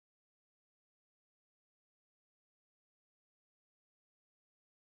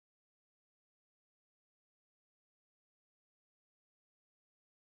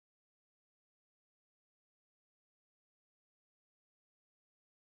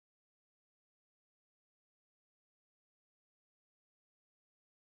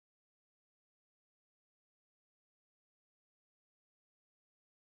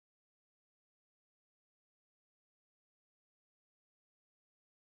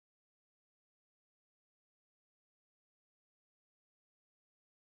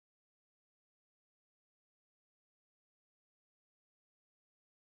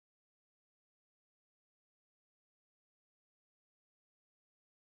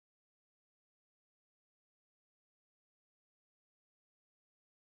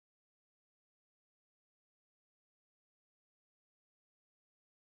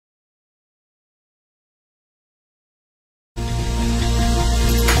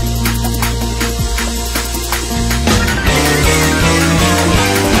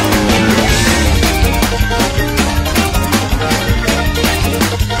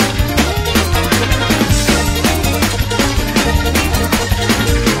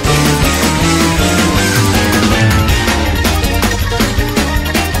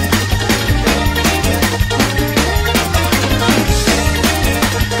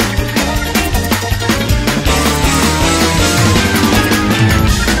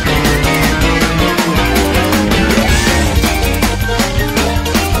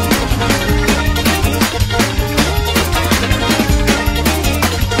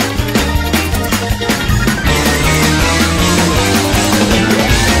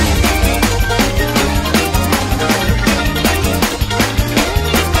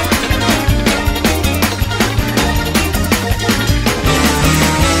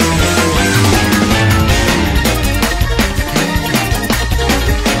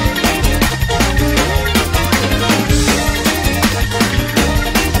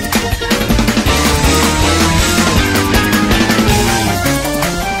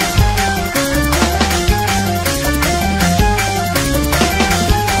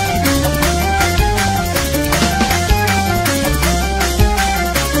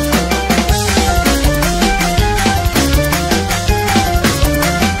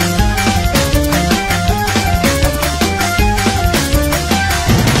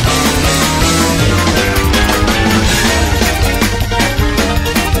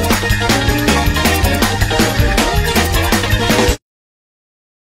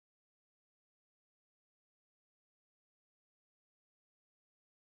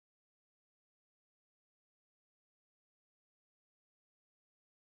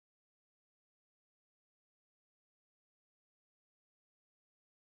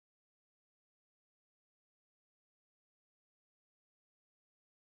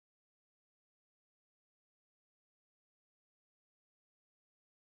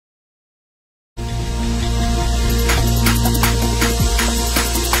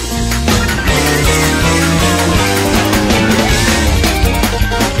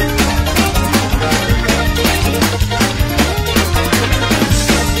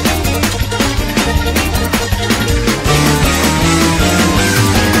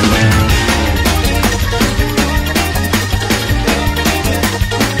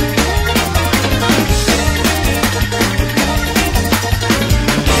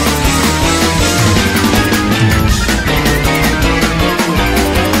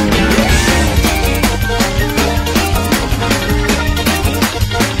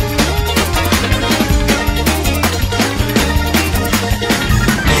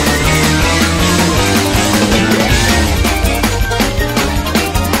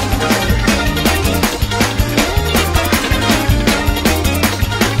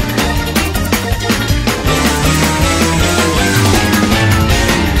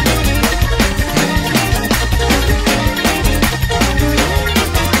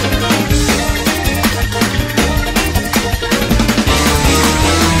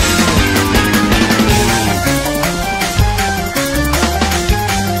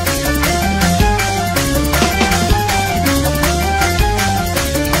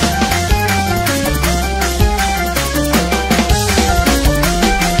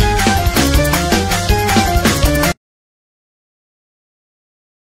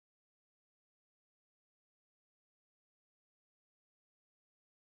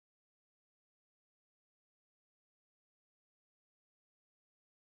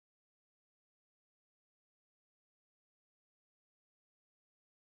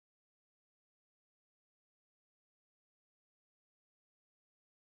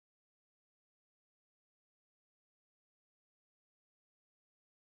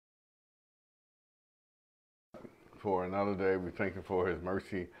for another day. We thank Him for His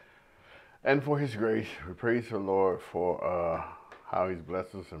mercy and for His grace. We praise the Lord for how He's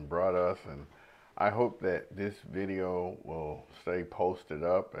blessed us and brought us. And I hope that this video will stay posted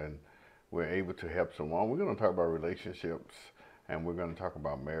up and we're able to help someone. We're going to talk about relationships and we're going to talk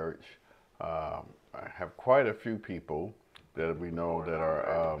about marriage. I have quite a few people that we know that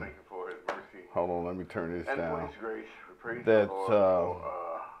are. Thank you for His mercy. Hold on, let me turn this down. And for His grace, we praise the Lord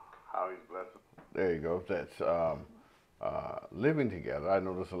for how He's blessed us. There you go. That's living together. I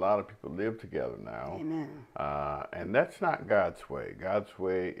know there's a lot of people live together now. Amen. And that's not God's way. God's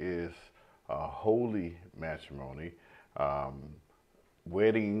way is holy matrimony.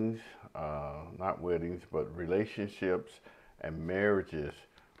 Weddings, not weddings, but relationships and marriages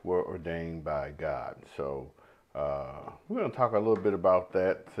were ordained by God. So we're going to talk a little bit about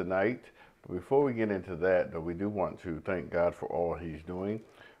that tonight. But before we get into that, though, we do want to thank God for all He's doing.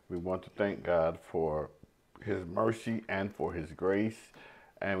 We want to thank God for His mercy and for His grace.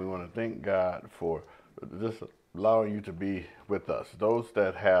 And we want to thank God for just allowing you to be with us. Those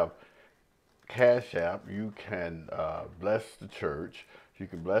that have Cash App, you can bless the church. You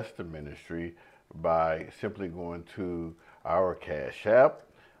can bless the ministry by simply going to our Cash App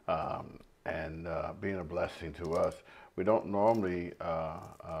and being a blessing to us. We don't normally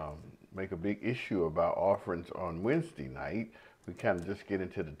make a big issue about offerings on Wednesday night. We kind of just get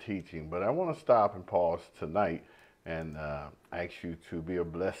into the teaching. But I want to stop and pause tonight and ask you to be a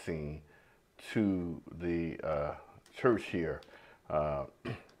blessing to the church here.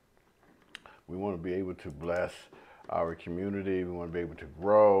 We want to be able to bless our community. We want to be able to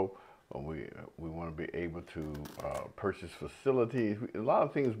grow. We want to be able to purchase facilities. A lot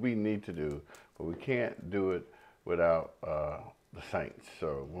of things we need to do, but we can't do it without the saints.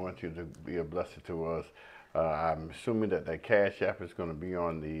 So we want you to be a blessing to us. I'm assuming that Cash App is going to be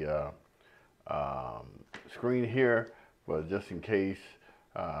on the screen here, but just in case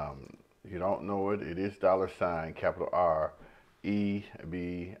you don't know it, it is $ capital R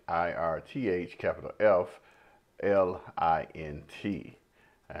EBIRTH capital F LINT.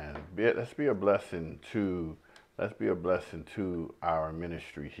 And let's be a blessing to our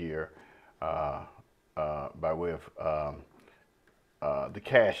ministry here by way of the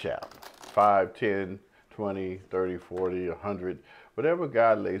Cash App. 5, 10, 20, 30, 40, 100, whatever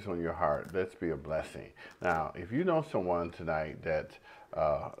God lays on your heart, let's be a blessing. Now, if you know someone tonight that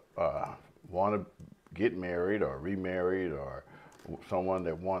want to get married or remarried, or someone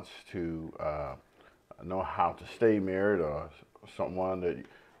that wants to know how to stay married, or someone that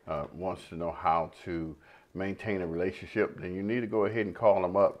wants to know how to maintain a relationship, then you need to go ahead and call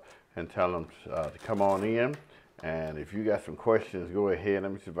them up and tell them to come on in. And if you got some questions, go ahead.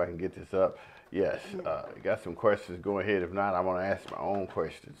 Let me see if I can get this up. Yes, you got some questions, go ahead. If not, I want to ask my own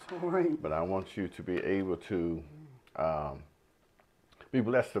questions. All right. But I want you to be able to be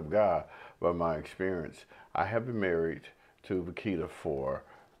blessed of God by my experience. I have been married to Vakita for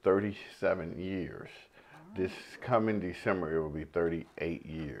 37 years. This coming December, it will be 38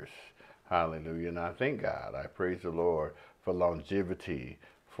 years. Hallelujah. And I thank God. I praise the Lord for longevity,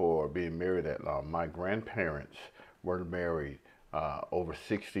 for being married that long. My grandparents were married over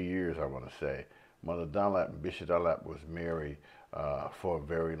 60 years, I want to say. Mother Dunlap and Bishop Dunlap was married for a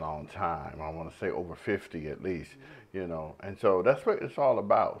very long time. I want to say over 50 at least, you know. And so that's what it's all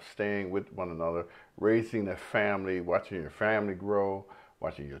about, staying with one another, raising a family, watching your family grow,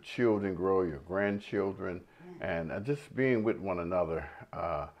 watching your children grow, your grandchildren, and just being with one another.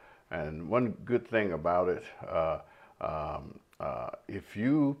 And one good thing about it, if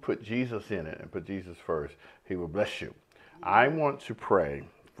you put Jesus in it and put Jesus first, He will bless you. I want to pray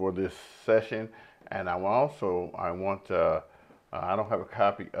for this session, and I don't have a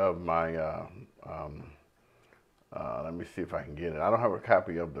copy of my, let me see if I can get it. I don't have a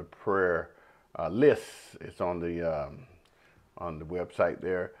copy of the prayer list. It's on the website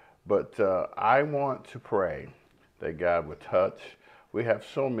there. But I want to pray that God would touch. We have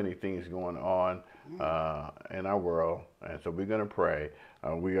so many things going on in our world, and so we're going to pray.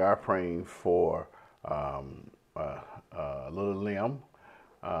 We are praying for Little Lim.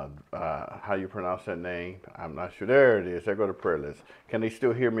 How you pronounce that name? I'm not sure. There it is. I go to prayer list. Can they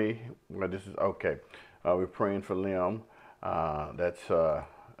still hear me? Well, this is okay. We're praying for Lim. That's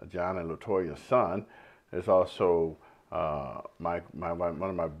John and Latoya's son. There's also one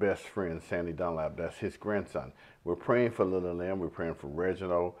of my best friends, Sandy Dunlap. That's his grandson. We're praying for Little Lim. We're praying for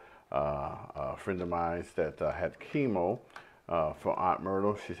Reginald, a friend of mine that had chemo. For Aunt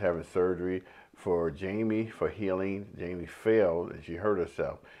Myrtle, she's having surgery. For Jamie, for healing. Jamie failed and she hurt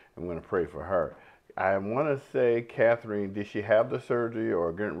herself. I'm going to pray for her. I want to say, Catherine, did she have the surgery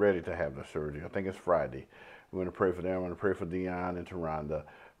or getting ready to have the surgery? I think it's Friday. We want to pray for them. We want to pray for Dion and Taronda.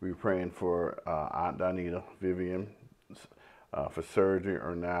 We're praying for Aunt Donita, Vivian for surgery,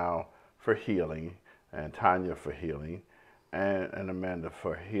 or now for healing, and Tanya for healing, and Amanda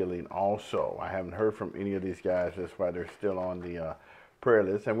for healing also. I haven't heard from any of these guys. That's why they're still on the prayer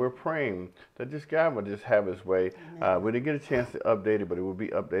list. And we're praying that this guy will just have his way. We didn't get a chance to update it, but it will be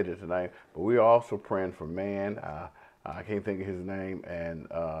updated tonight. But we're also praying for Man. I can't think of his name, and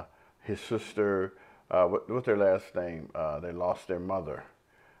his sister, what's their last name? They lost their mother.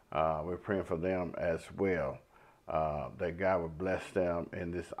 We're praying for them as well. That God would bless them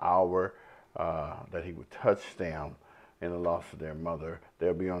in this hour, that he would touch them in the loss of their mother.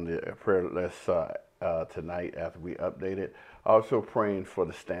 They'll be on the prayer list tonight after we update it. Also praying for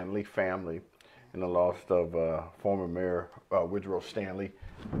the Stanley family in the loss of former Mayor Woodrow Stanley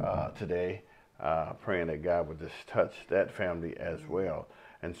today. Praying that God would just touch that family as well.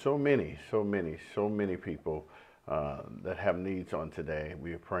 And so many people that have needs on today.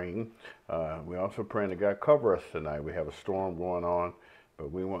 We are praying. We're also praying that God cover us tonight. We have a storm going on,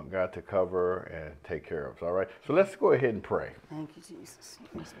 but we want God to cover and take care of us. All right? So let's go ahead and pray. Thank you, Jesus.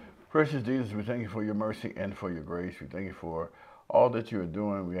 Yes, Precious Jesus, we thank you for your mercy and for your grace. We thank you for all that you are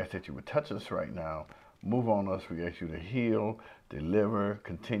doing. We ask that you would touch us right now. Move on us. We ask you to heal, deliver,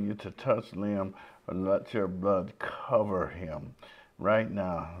 continue to touch Liam, and let your blood cover him right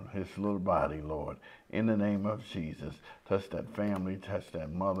now, his little body, Lord. In the name of Jesus, touch that family, touch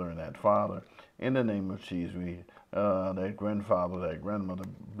that mother and that father. In the name of Jesus, that grandfather, that grandmother,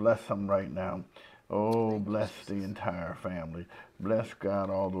 bless them right now. Oh, bless the entire family. Bless, God,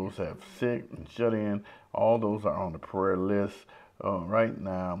 all those that have sick and shut in. All those are on the prayer list right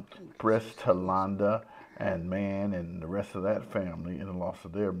now. Bless Talonda and Man and the rest of that family in the loss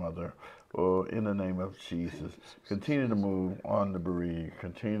of their mother. Oh, in the name of Jesus, continue to move on the bereaved.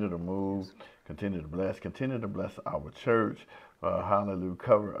 Continue to move. Continue to bless. Continue to bless our church. Hallelujah.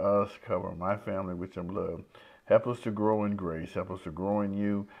 Cover us. Cover my family with your blood. Help us to grow in grace. Help us to grow in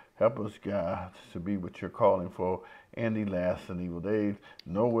you. Help us, God, to be what you're calling for in the last and evil days.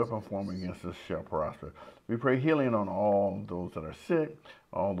 No weapon formed against us shall prosper. We pray healing on all those that are sick,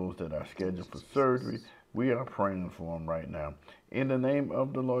 all those that are scheduled for surgery. We are praying for them right now. In the name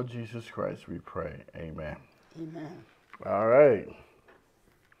of the Lord Jesus Christ, we pray. Amen. Amen. All right.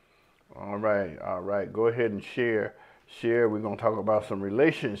 All right. All right. Go ahead and share. We're going to talk about some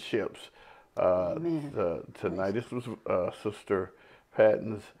relationships tonight. This was Sister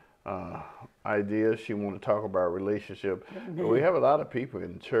Patton's idea. She wanted to talk about relationship. But we have a lot of people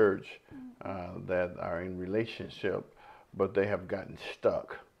in church that are in relationship, but they have gotten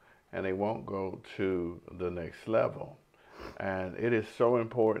stuck and they won't go to the next level. And it is so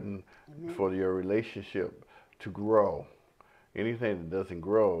important for your relationship to grow. Anything that doesn't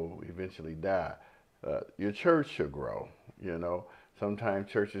grow eventually die. Your church should grow, you know.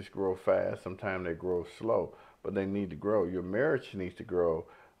 Sometimes churches grow fast, sometimes they grow slow, but they need to grow. Your marriage needs to grow,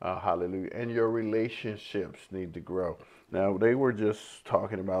 hallelujah, and your relationships need to grow. Now, they were just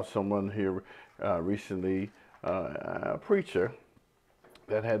talking about someone here recently, a preacher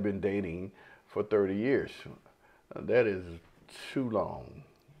that had been dating for 30 years. That is too long.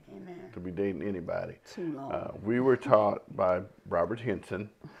 Amen. To be dating anybody. Too long. We were taught by Robert Henson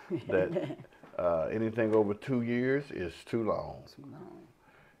that anything over 2 years is too long. Too long.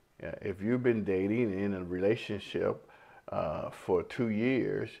 Yeah, if you've been dating in a relationship for 2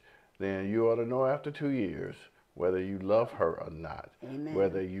 years, then you ought to know after 2 years whether you love her or not, Amen.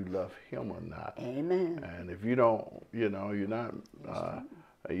 whether you love him or not. Amen. And if you don't, you know,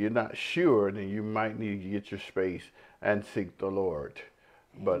 you're not sure, then you might need to get your space and seek the Lord.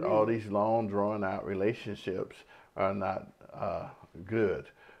 Amen. But all these long, drawn-out relationships are not good.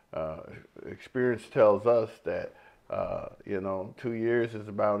 Experience tells us that, 2 years is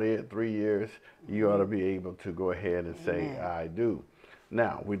about it. 3 years, you ought to be able to go ahead and say, I do.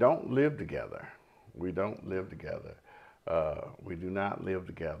 Now, we don't live together. We don't live together. We do not live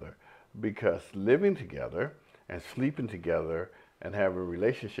together, because living together and sleeping together and having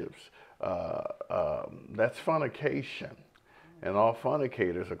relationships, that's fornication. And all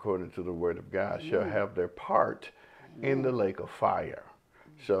fornicators, according to the word of God, shall have their part in the lake of fire.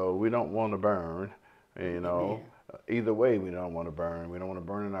 So we don't want to burn, you know. Either way, we don't want to burn. We don't want to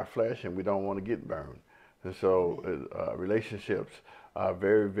burn in our flesh, and we don't want to get burned. And so relationships are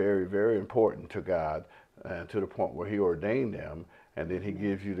very, very, very important to God, and to the point where he ordained them, and then he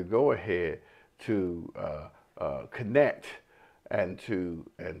gives you the go-ahead to connect and to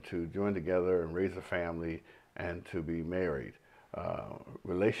join together and raise a family and to be married.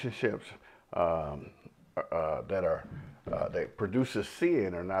 Relationships that produces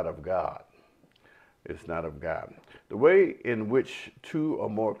sin are not of God. It's not of God. The way in which two or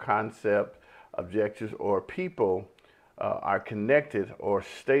more concepts, objectives, or people are connected or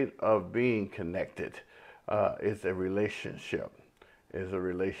state of being connected is a relationship. Is a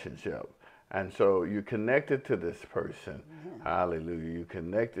relationship. And so you're connected to this person. Hallelujah. You're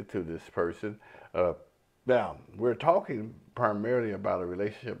connected to this person. Now, we're talking primarily about a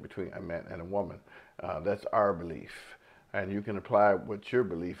relationship between a man and a woman. That's our belief. And you can apply what your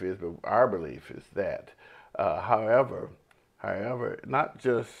belief is, but our belief is that. However, not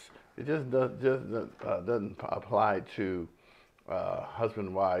just, it doesn't apply to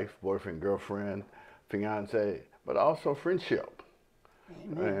husband, wife, boyfriend, girlfriend, fiance, but also friendship.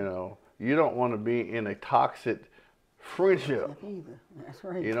 Amen. You know, you don't want to be in a toxic friendship. Either. That's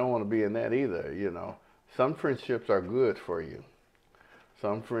right. You don't want to be in that either, you know. Some friendships are good for you.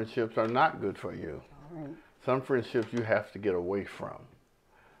 Some friendships are not good for you. All right. Some friendships you have to get away from.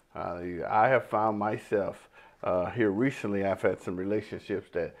 I have found myself here recently, I've had some relationships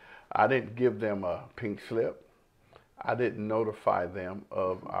that I didn't give them a pink slip. I didn't notify them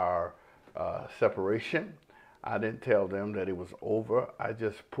of our separation. I didn't tell them that it was over. I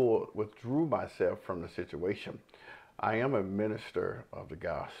just withdrew myself from the situation. I am a minister of the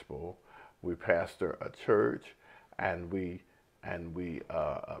gospel. We pastor a church, and we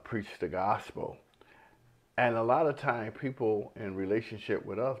preach the gospel. And a lot of time, people in relationship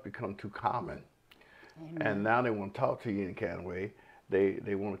with us become too common. Amen. And now they want to talk to you in a kind of way.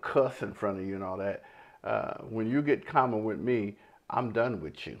 They want to cuss in front of you and all that. When you get common with me, I'm done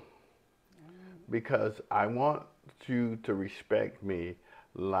with you. Because I want you to respect me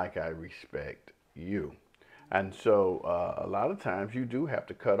like I respect you. And so a lot of times you do have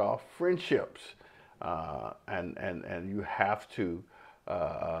to cut off friendships. And you have to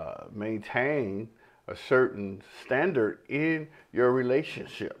maintain a certain standard in your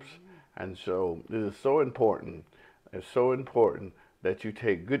relationships. And so it is so important. It's so important that you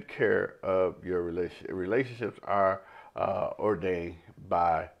take good care of your relationship. Relationships are ordained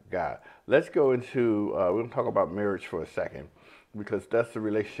by God. Let's go into, we're going to talk about marriage for a second, because that's the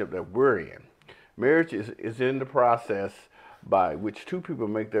relationship that we're in. Marriage is in the process by which two people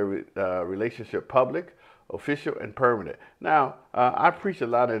make their relationship public, official, and permanent. Now, I preach a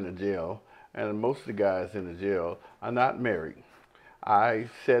lot in the jail, and most of the guys in the jail are not married. I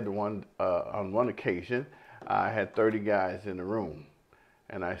said on one occasion, I had 30 guys in the room.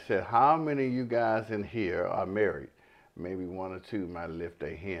 And I said, how many of you guys in here are married? Maybe one or two might lift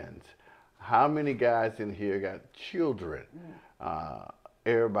their hands. How many guys in here got children?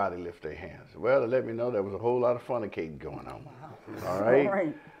 Everybody lift their hands. Well, to let me know there was a whole lot of fornicating going on. Wow. All right? All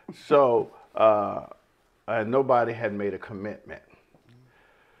right. So, nobody had made a commitment.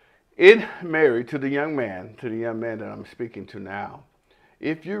 In married to the young man that I'm speaking to now,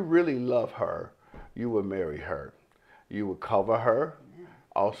 if you really love her, you will marry her. You will cover her,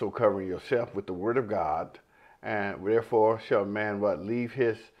 also covering yourself with the word of God. And therefore shall a man what? Leave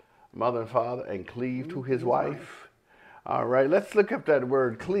his mother and father and cleave to his wife. All right, let's look up that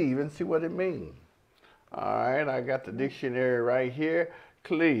word cleave and see what it means. All right, I got the dictionary right here.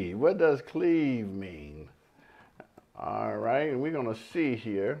 Cleave. What does cleave mean? All right, and we're going to see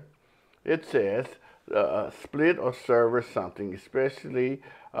here. It says split or sever something, especially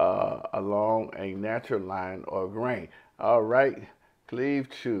along a natural line or grain. All right, cleave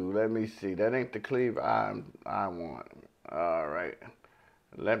to. Let me see. That ain't the cleave I want. All right,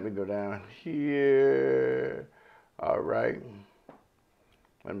 let me go down here. All right,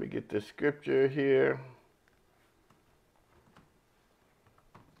 let me get this scripture here.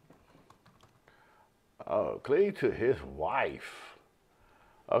 Cleave to his wife.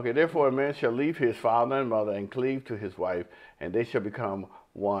 Okay, therefore a man shall leave his father and mother and cleave to his wife, and they shall become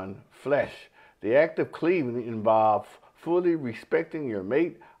one flesh. The act of cleaving involves fully respecting your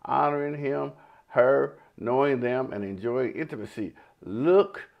mate, honoring him, her, knowing them, and enjoying intimacy.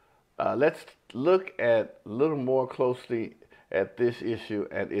 Let's look at a little more closely at this issue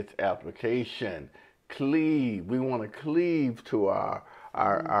and its application. Cleave. We want to cleave to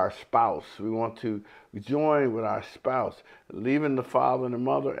our spouse. We want to join with our spouse, leaving the father and the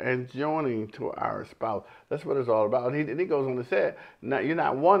mother and joining to our spouse. That's what it's all about. And he goes on to say, now you're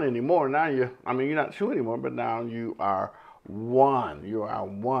not one anymore. Now you're not two anymore, but now you are one. You are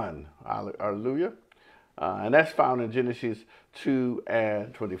one. Hallelujah. And that's found in Genesis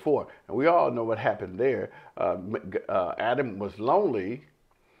 2:24. And we all know what happened there. Adam was lonely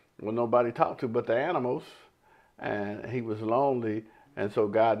with nobody to talk to but the animals. And he was lonely. And so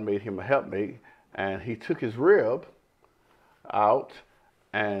God made him a helpmate. And he took his rib out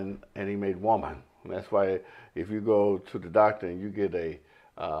and he made woman. And that's why if you go to the doctor and you get a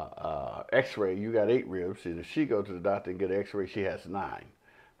X-ray, you got 8 ribs. And if she goes to the doctor and get an X-ray, she has 9,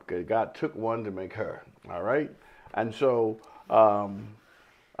 because God took one to make her. All right, and so and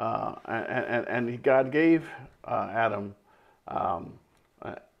God gave Adam a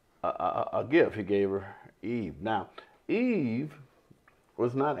gift. He gave her Eve. Now, Eve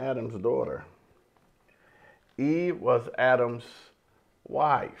was not Adam's daughter. Eve was Adam's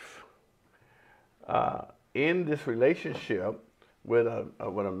wife. In this relationship with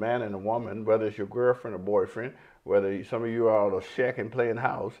a man and a woman, whether it's your girlfriend or boyfriend, whether some of you are out of shack and playing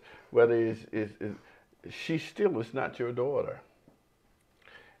house, whether she still is not your daughter.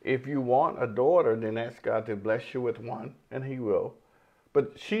 If you want a daughter, then ask God to bless you with one, and He will.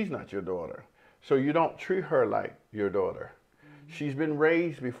 But she's not your daughter. So you don't treat her like your daughter. She's been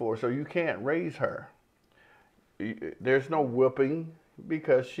raised before, so you can't raise her. There's no whipping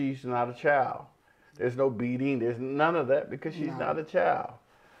because she's not a child. There's no beating. There's none of that because she's not a child.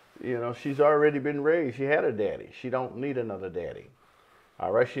 You know, she's already been raised. She had a daddy. She don't need another daddy.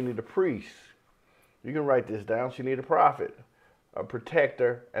 All right, she need a priest. You can write this down. She need a prophet, a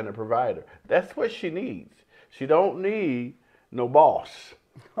protector, and a provider. That's what she needs. She don't need no boss.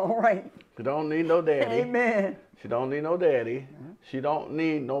 All right. She don't need no daddy. Amen. She don't need no daddy. She don't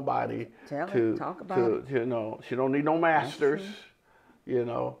need nobody Talk about it. you know. She don't need no masters. You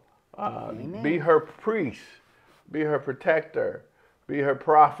know, be her priest, be her protector, be her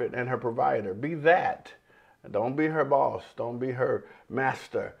prophet and her provider. Be that. Don't be her boss. Don't be her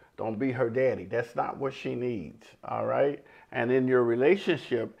master. Don't be her daddy. That's not what she needs. All right. And in your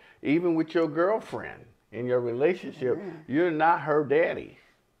relationship, even with your girlfriend, in your relationship, you're not her daddy.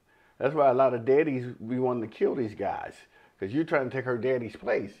 That's why a lot of daddies be wanting to kill these guys, because you're trying to take her daddy's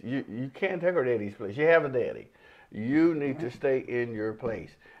place. You can't take her daddy's place. You have a daddy. You need to stay in your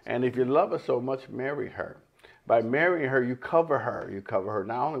place. And if you love her so much, marry her. By marrying her, you cover her. You cover her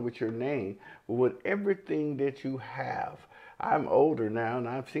not only with your name, but with everything that you have. I'm older now, and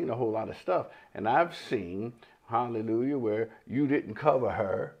I've seen a whole lot of stuff. And I've seen, hallelujah, where you didn't cover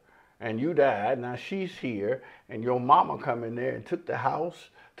her, and you died. Now she's here, and your mama come in there and took the house,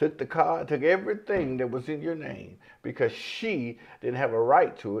 took the car, took everything that was in your name, because she didn't have a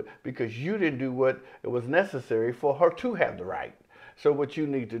right to it, because you didn't do what it was necessary for her to have the right. So what you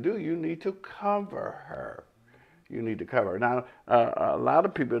need to do, you need to cover her. You need to cover her. Now, a lot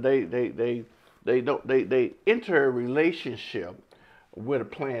of people, they enter a relationship with a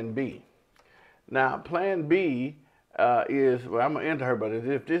plan B. Now, plan B is, well, I'm going to enter her, but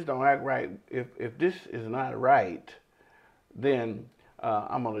if this don't act right, if this is not right, then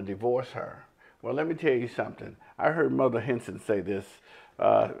I'm going to divorce her. Well, let me tell you something. I heard Mother Henson say this,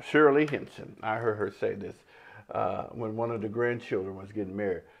 Shirley Henson. I heard her say this when one of the grandchildren was getting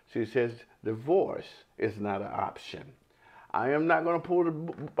married. She says, divorce is not an option. I am not going to pull the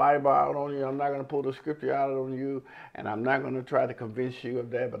Bible out on you. I'm not going to pull the scripture out on you. And I'm not going to try to convince you of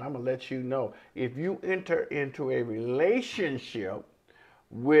that. But I'm going to let you know, if you enter into a relationship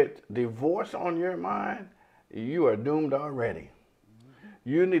with divorce on your mind, you are doomed already.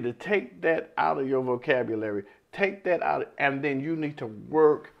 You need to take that out of your vocabulary. Take that out, and then you need to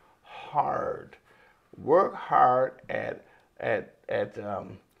work hard. Work hard at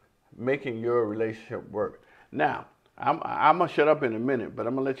making your relationship work. Now, I'm going to shut up in a minute, but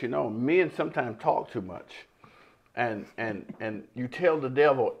I'm going to let you know, men sometimes talk too much. And you tell the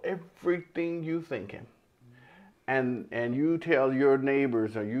devil everything you thinking. And you tell your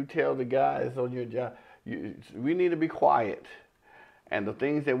neighbors, or you tell the guys on your job, we need to be quiet. And the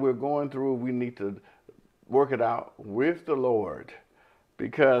things that we're going through, we need to work it out with the Lord.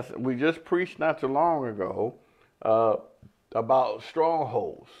 Because we just preached not too long ago about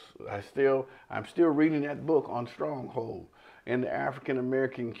strongholds. I'm still reading that book on stronghold in the African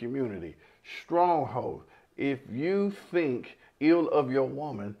American community. Stronghold. If you think ill of your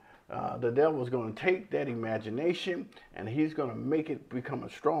woman, the devil's going to take that imagination and he's going to make it become a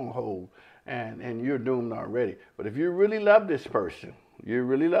stronghold, and you're doomed already. But if you really love this person,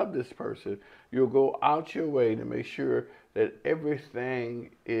 you'll go out your way to make sure that everything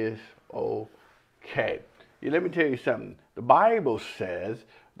is okay. Let me tell you something. The Bible says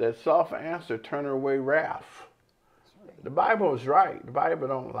that soft answer turn away wrath. The Bible is right. The Bible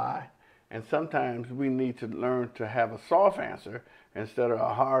don't lie. And sometimes we need to learn to have a soft answer instead of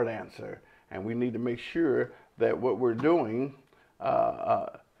a hard answer. And we need to make sure that what we're doing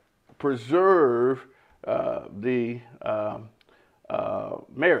preserve the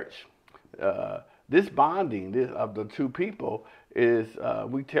marriage. This bonding of the two people is,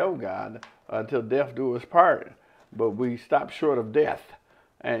 we tell God, until death do us part, but we stop short of death.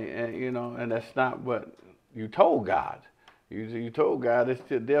 And you know, and that's not what you told God. You told God it's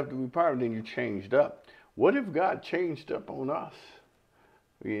till death do we part, and then you changed up. What if God changed up on us?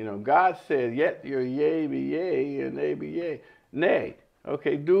 You know, God said, "Yet your yea be yea, and nay be yea, nay."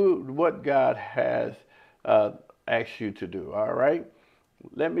 Okay, do what God has asked you to do. All right,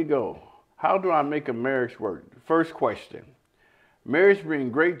 let me go. How do I make a marriage work? First question. Marriage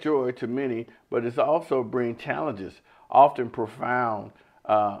brings great joy to many, but it's also bring challenges, often profound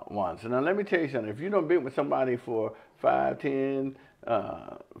ones. And now let me tell you something. If you don't been with somebody for 5, 10,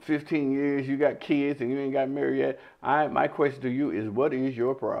 15 years, you got kids and you ain't got married yet, my question to you is, what is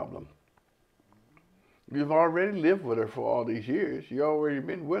your problem? You've already lived with her for all these years. You already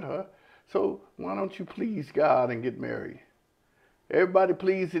been with her. So why don't you please God and get married? Everybody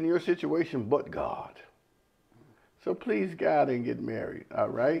pleased in your situation but God. So please God and get married, all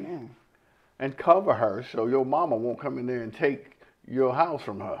right? Amen. And cover her so your mama won't come in there and take your house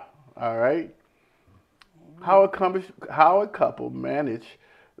from her, all right? How a couple manage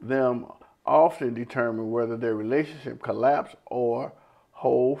them often determine whether their relationship collapse or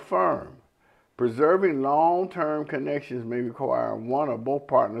hold firm. Preserving long-term connections may require one or both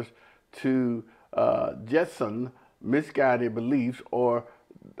partners to jettison misguided beliefs or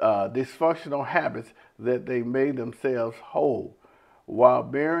dysfunctional habits that they made themselves whole, while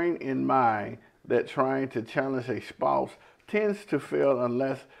bearing in mind that trying to challenge a spouse tends to fail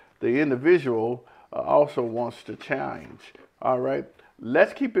unless the individual also wants to change. All right,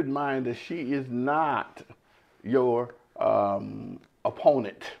 let's keep in mind that she is not your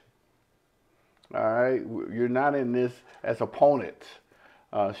opponent. All right, you're not in this as opponents.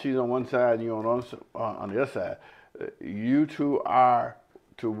 She's on one side and you're on the other side. You two are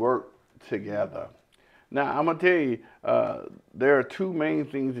to work together. Now, I'm going to tell you, there are two main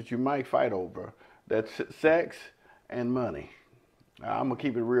things that you might fight over. That's sex and money. I'm going to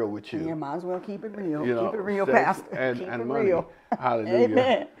keep it real with you. You might as well keep it real. You know, keep it real, sex Pastor. and, keep and it money. real. Hallelujah.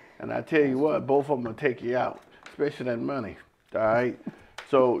 Amen. And I tell you what, both of them will take you out, especially that money. All right?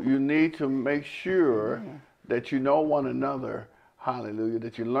 So you need to make sure that you know one another. Hallelujah.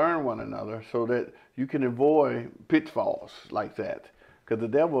 That you learn one another so that you can avoid pitfalls like that. Because the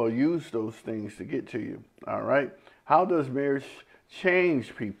devil will use those things to get to you. All right? How does marriage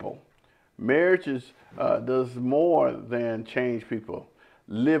change people? Marriage does more than change people.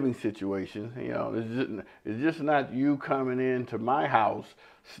 Living situations, you know, it's just not you coming into my house,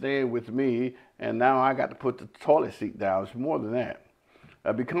 staying with me, and now I got to put the toilet seat down. It's more than that.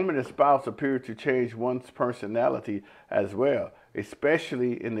 Becoming a spouse appears to change one's personality as well,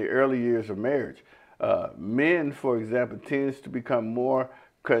 especially in the early years of marriage. Men, for example, tends to become more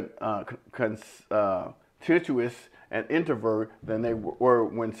contentious and introvert than they were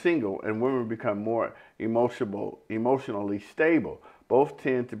when single, and women become more emotionally stable. Both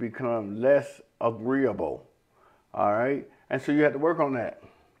tend to become less agreeable. All right, and so you have to work on that.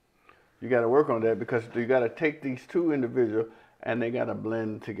 You got to work on that because you got to take these two individuals and they got to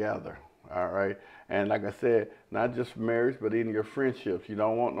blend together. All right, and like I said, not just marriage, but in your friendships, you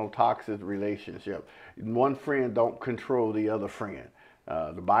don't want no toxic relationship. One friend don't control the other friend.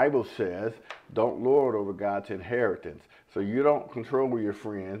 The Bible says, don't lord over God's inheritance. So you don't control your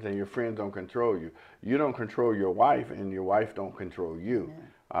friends and your friends don't control you. You don't control your wife and your wife don't control you.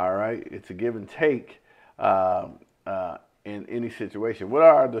 Yeah. All right? It's a give and take in any situation. What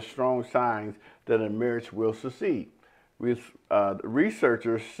are the strong signs that a marriage will succeed?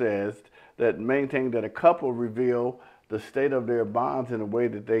 Researchers says that maintain that a couple reveal the state of their bonds in a way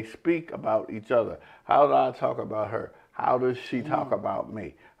that they speak about each other. How do I talk about her? How does she talk about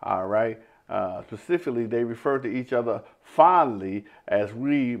me? All right. Specifically, they refer to each other fondly as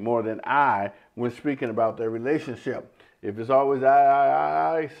we more than I when speaking about their relationship. If it's always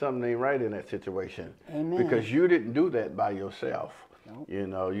I, something ain't right in that situation. Amen. Because you didn't do that by yourself. Nope. You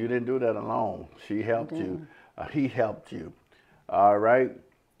know, you didn't do that alone. She helped you. He helped you. All right.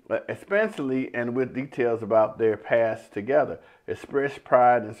 Especially and with details about their past together. Express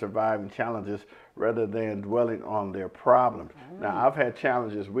pride in surviving challenges rather than dwelling on their problems. Now, I've had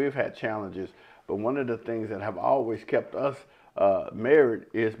challenges, we've had challenges, but one of the things that have always kept us married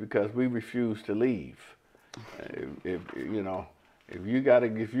is because we refuse to leave. If you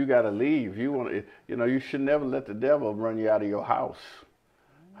gotta leave, you should never let the devil run you out of your house.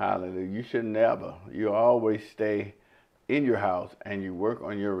 Hallelujah. You should never. You always stay in your house and you work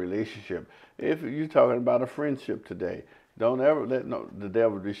on your relationship. If you're talking about a friendship today, don't ever let the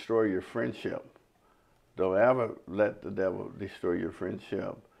devil destroy your friendship. Don't ever let the devil destroy your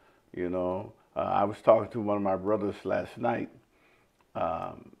friendship. You know, I was talking to one of my brothers last night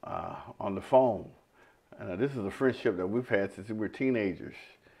on the phone. And this is a friendship that we've had since we were teenagers.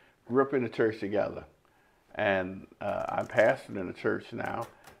 Grew up in the church together. And I'm pastoring in a church now,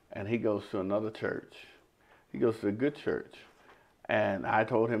 and he goes to another church. He goes to a good church. And I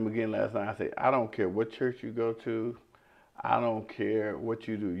told him again last night, I said, I don't care what church you go to. I don't care what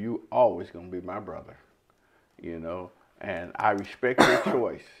you do. You always going to be my brother, you know. And I respect your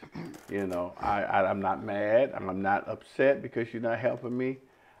choice. You know, I'm not mad. I'm not upset because you're not helping me.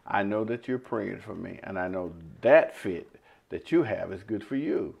 I know that you're praying for me. And I know that fit that you have is good for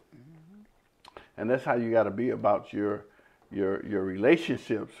you. And that's how you got to be about your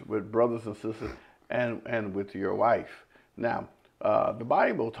relationships with brothers and sisters and with your wife. Now, the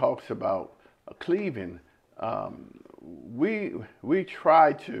Bible talks about cleaving. We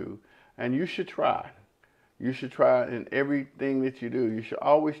try to, and you should try. You should try in everything that you do. You should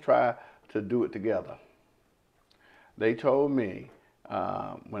always try to do it together. They told me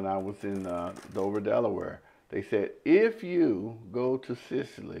when I was in Dover, Delaware, they said, if you go to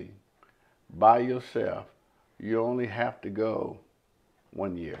Sicily by yourself, you only have to go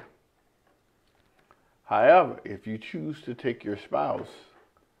 1 year. However, if you choose to take your spouse,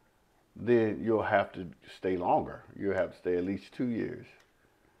 then you'll have to stay longer. You'll have to stay at least 2 years.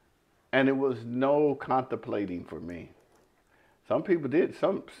 And it was no contemplating for me. Some people did.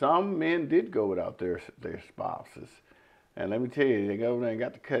 Some men did go without their spouses. And let me tell you, they go over there and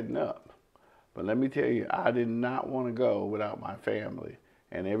got to cutting up. But let me tell you, I did not want to go without my family.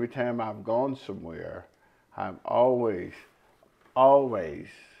 And every time I've gone somewhere, I've always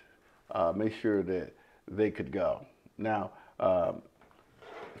made sure that they could go. Now,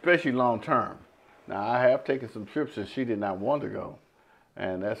 especially long term. Now, I have taken some trips and she did not want to go.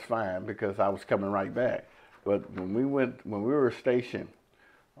 And that's fine because I was coming right back. But when we were stationed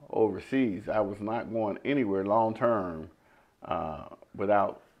overseas, I was not going anywhere long term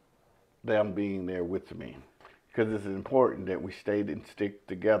without them being there with me. Because it's important that we stay and stick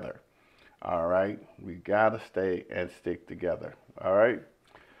together. All right? We got to stay and stick together. All right?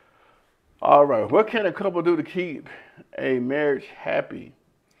 All right. What can a couple do to keep a marriage happy?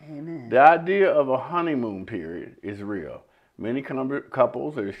 Amen. The idea of a honeymoon period is real. Many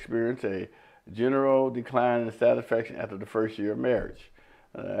couples experience a general decline in satisfaction after the first year of marriage.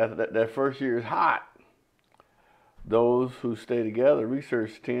 That first year is hot. Those who stay together,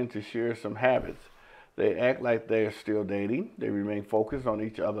 research tend to share some habits. They act like they are still dating. They remain focused on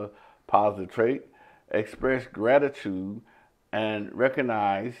each other's positive trait, express gratitude, and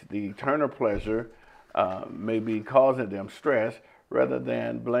recognize the eternal pleasure may be causing them stress rather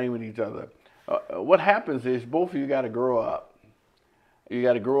than blaming each other. What happens is both of you got to grow up. You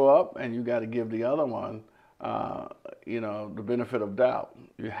got to grow up, and you got to give the other one, the benefit of doubt.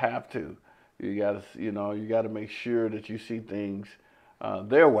 You have to. You got to, you got to make sure that you see things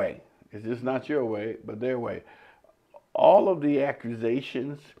their way. It's just not your way, but their way. All of the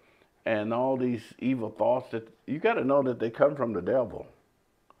accusations and all these evil thoughts, that you got to know that they come from the devil.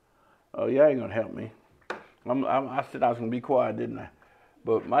 Oh, you ain't gonna help me. I said I was gonna be quiet, didn't I?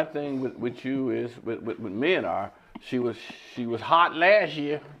 But my thing with you is, with men are, she was hot last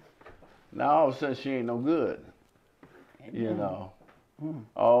year. Now all of a sudden she ain't no good. You know.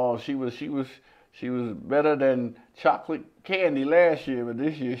 Oh, she was better than chocolate candy last year, but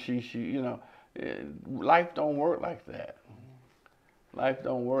this year she life don't work like that. Life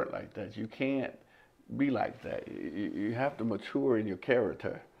don't work like that. You can't be like that. You have to mature in your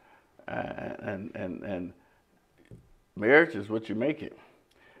character, and marriage is what you make it.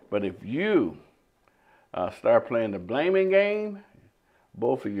 But if you start playing the blaming game,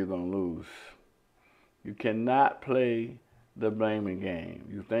 both of you are gonna lose. You cannot play the blaming game.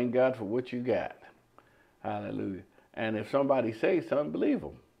 You thank God for what you got. Hallelujah. And if somebody says something, believe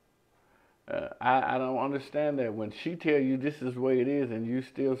them. I don't understand that when she tell you this is the way it is and you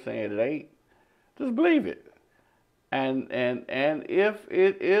still saying it ain't, just believe it. And if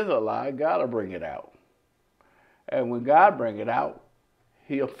it is a lie, God will bring it out. And when God bring it out,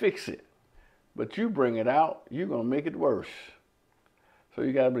 he'll fix it. But you bring it out, you're going to make it worse. So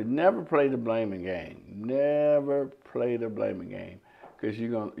you got to never play the blaming game. Never play the blaming game, because you're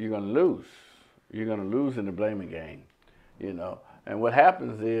going to lose. You're going to lose in the blaming game, And what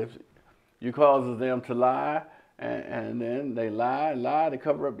happens is you causes them to lie, and then they lie to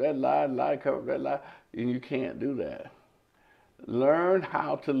cover up that lie to cover up that lie, and you can't do that. Learn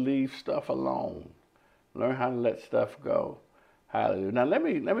how to leave stuff alone. Learn how to let stuff go. Hallelujah. Now let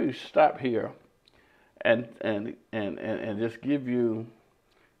me stop here and just give you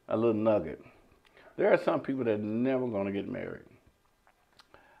a little nugget. There are some people that are never going to get married.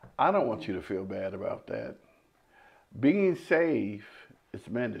 I don't want you to feel bad about that. Being saved is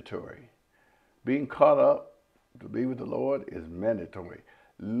mandatory. Being caught up to be with the Lord is mandatory.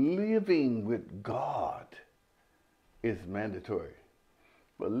 living with God is mandatory.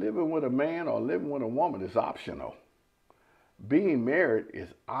 But living with a man or living with a woman is optional. Being married is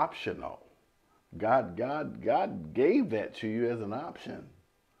optional. God gave that to you as an option.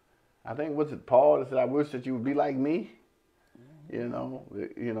 I think, was it Paul that said, I wish that you would be like me? You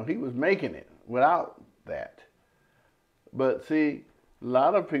know, he was making it without that. But see, a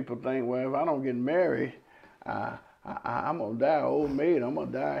lot of people think, well, if I don't get married, I'm going to die old maid, I'm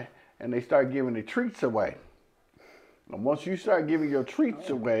going to die. And they start giving their treats away. And once you start giving your treats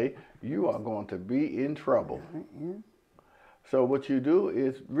away, you are going to be in trouble. So what you do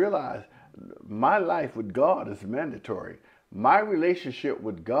is realize my life with God is mandatory. My relationship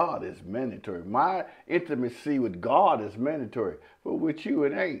with God is mandatory. My intimacy with God is mandatory. But with you,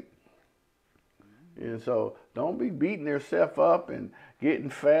 it ain't. And so don't be beating yourself up and getting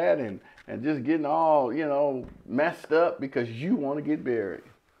fat and just getting all, messed up because you want to get married.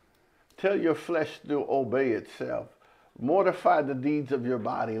 Tell your flesh to obey itself. Mortify the deeds of your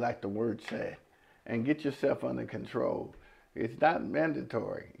body, like the word said, and get yourself under control. It's not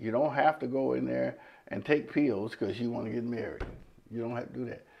mandatory. You don't have to go in there and take pills because you want to get married. You don't have to do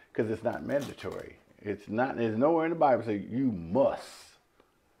that because it's not mandatory. It's not. There's nowhere in the Bible say you must.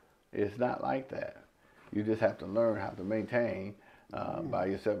 It's not like that. You just have to learn how to maintain by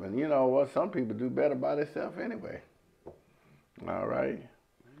yourself. And you know what? Some people do better by themselves anyway. All right.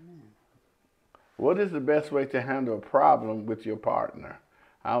 What is the best way to handle a problem with your partner?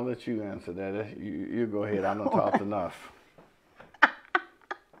 I'll let you answer that. You go ahead. I don't talk enough.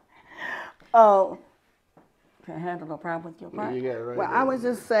 Oh, to handle a problem with your partner? You got it right well, there. I would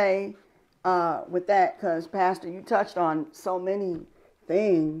just say with that, because Pastor, you touched on so many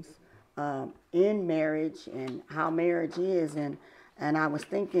things in marriage and how marriage is, and I was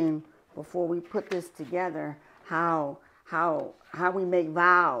thinking before we put this together how we make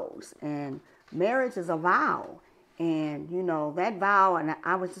vows, and marriage is a vow, and that vow, and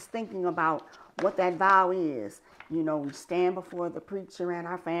I was just thinking about what that vow is. We stand before the preacher and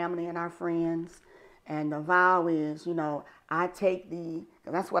our family and our friends, and the vow is, I take thee,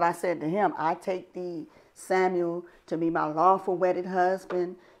 that's what I said to him, I take thee, Samuel, to be my lawful wedded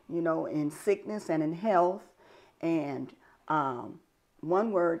husband, in sickness and in health. And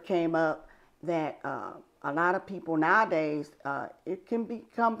one word came up that a lot of people nowadays, it can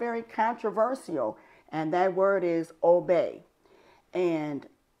become very controversial, and that word is obey. And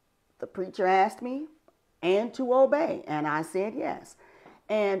the preacher asked me, and to obey, and I said yes.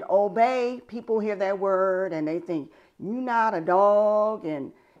 And obey, people hear that word and they think, you're not a dog,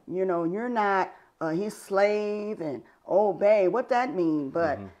 and you're not his slave, and obey, what that mean?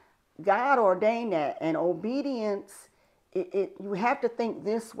 But God ordained that, and obedience, you have to think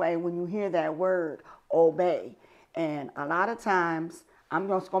this way when you hear that word, obey. And a lot of times, I'm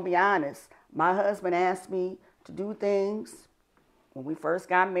just going to be honest, my husband asked me to do things when we first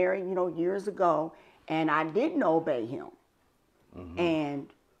got married, years ago, and I didn't obey him. And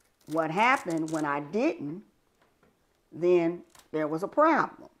what happened when I didn't, then there was a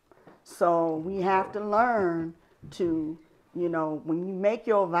problem. So we have to learn to, when you make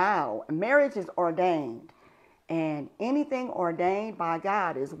your vow, marriage is ordained. And anything ordained by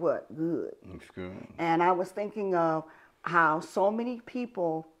God is what? Good. That's good. And I was thinking of how so many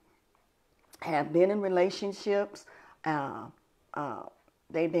people have been in relationships,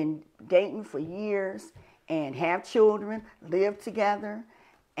 they've been dating for years and have children, live together,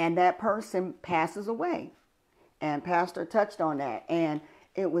 and that person passes away. And Pastor touched on that. And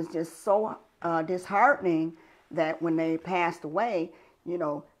it was just so disheartening that when they passed away,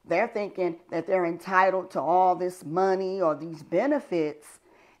 they're thinking that they're entitled to all this money or these benefits,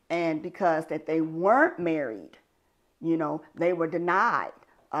 and because that they weren't married, they were denied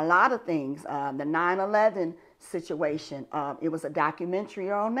a lot of things. The 9/11 situation, it was a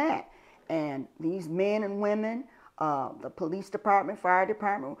documentary on that. And these men and women, the police department, fire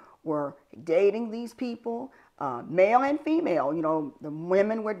department, were dating these people, male and female. The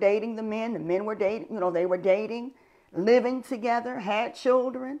women were dating the men were dating, they were dating, living together, had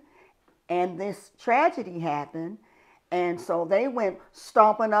children. And this tragedy happened. And so they went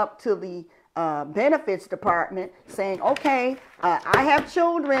stomping up to the benefits department saying, okay, I have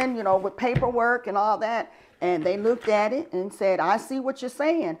children, with paperwork and all that. And they looked at it and said, I see what you're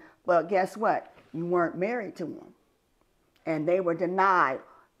saying. But guess what? You weren't married to them. And they were denied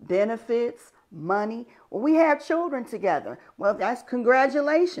benefits, money. Well, we have children together. Well, that's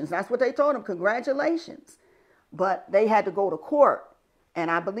congratulations. That's what they told them, congratulations. But they had to go to court. And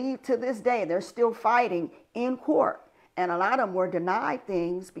I believe to this day, they're still fighting in court. And a lot of them were denied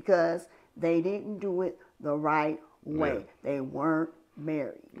things because they didn't do it the right way. Yeah. They weren't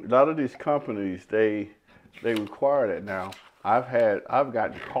married. A lot of these companies, they require that now. I've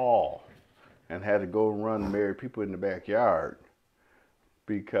gotten call and had to go run married people in the backyard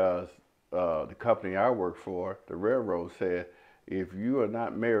because the company I work for, the railroad, said if you are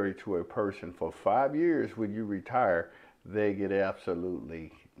not married to a person for 5 years when you retire, they get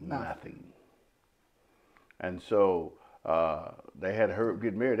absolutely nothing. And so they had her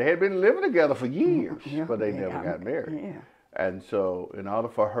get married. They had been living together for years, but they never got married. Yeah. And so, in order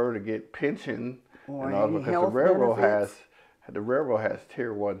for her to get pension, Or because the railroad has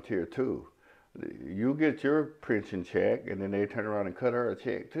tier 1, tier 2. You get your pension check, and then they turn around and cut her a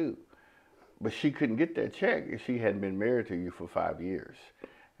check too. But she couldn't get that check if she hadn't been married to you for 5 years.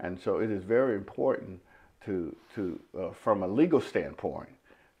 And so, it is very important to from a legal standpoint,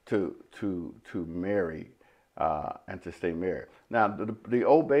 to marry and to stay married. Now, the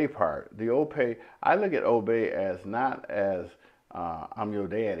obey part, I look at obey as not as I'm your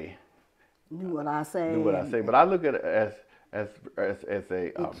daddy. Do what I say. Do what I say, but I look at it as a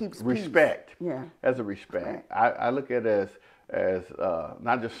respect. Peace. Yeah. As a respect. I look at it as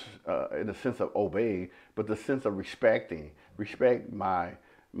not just in the sense of obey, but the sense of respect my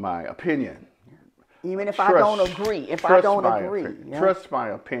opinion. Even if I don't agree. Trust my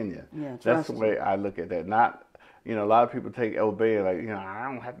opinion. Yeah, that's the way I look at that. Not, a lot of people take obey like, I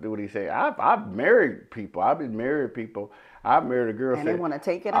don't have to do what he say. I've married people. I've been married people. I married a girl. And they want to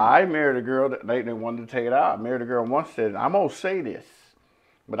take it out. I married a girl that they wanted to take it out. I married a girl once said, I'm going to say this,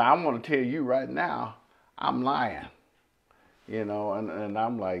 but I want to tell you right now, I'm lying. And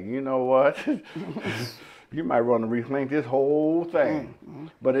I'm like, you know what? You might want to rethink this whole thing. Mm-hmm.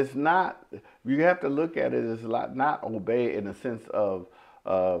 But it's not, you have to look at it as not obey in the sense of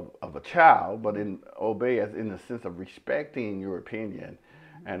a child, but obey as in the sense of respecting your opinion,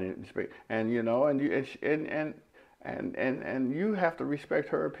 and you have to respect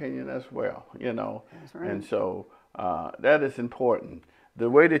her opinion as well. That's right. And so that is important. The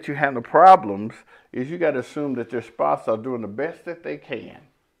way that you handle problems is you got to assume that your spouse are doing the best that they can.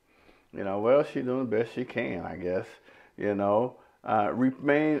 Well, she's doing the best she can, I guess.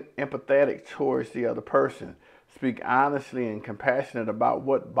 Remain empathetic towards the other person. Speak honestly and compassionate about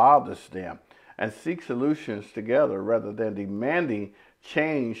what bothers them, and seek solutions together rather than demanding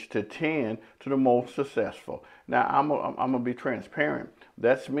change to tend to the most successful. Now, I'm gonna be transparent.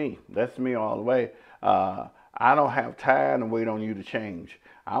 That's me. That's me all the way. I don't have time to wait on you to change.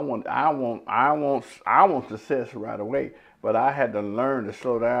 I want success right away. But I had to learn to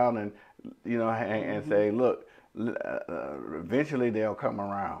slow down and and say, look, eventually they'll come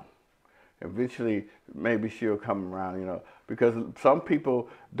around. Eventually, maybe she'll come around. Because some people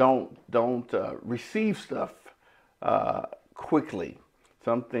don't receive stuff quickly.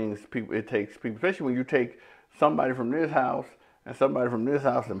 Some things it takes people, especially when you take somebody from this house and somebody from this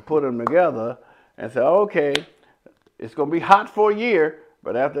house and put them together and say, okay, it's gonna be hot for a year,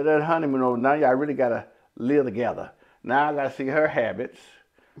 but after that honeymoon, now y'all really gotta live together. Now I gotta see her habits.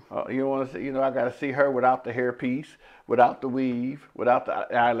 You want to see, I gotta see her without the hairpiece, without the weave, without the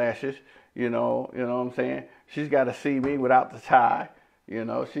eyelashes. You know what I'm saying? She's got to see me without the tie.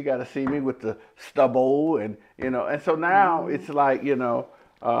 She got to see me with the stubble, and and so now it's like you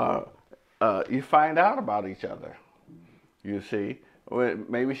find out about each other. You see,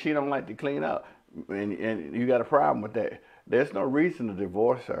 maybe she don't like to clean up, and you got a problem with that. There's no reason to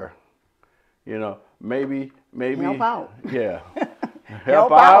divorce her. Maybe help out. Yeah.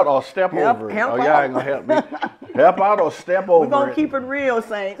 Help out or step over it. Help y'all out. ain't gonna help me. Help out or step over it. We're gonna keep it real,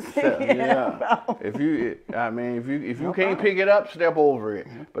 saints. Yeah. If you can't pick it up, step over it.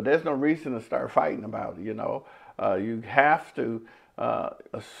 But there's no reason to start fighting about it. You have to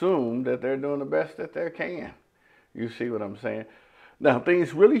assume that they're doing the best that they can. You see what I'm saying? Now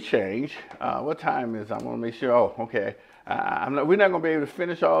things really change. What time is? I want to make sure. Oh, okay. We're not going to be able to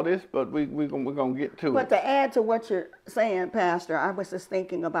finish all this, but we're going to get to it. But to add to what you're saying, Pastor, I was just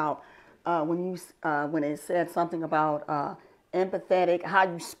thinking about when it said something about empathetic, how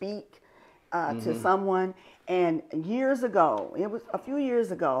you speak to someone. And years ago, it was a few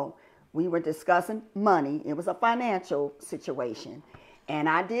years ago, we were discussing money. It was a financial situation. And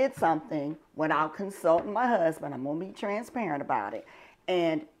I did something without consulting my husband. I'm going to be transparent about it.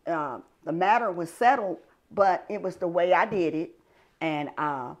 And the matter was settled, but it was the way I did it. And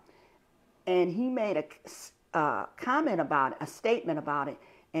he made a comment about it, a statement about it.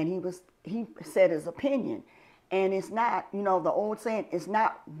 And he said his opinion. And it's not, the old saying, it's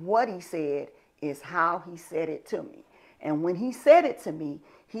not what he said, it's how he said it to me. And when he said it to me,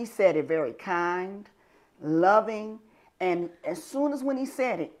 he said it very kind, loving, and as soon as when he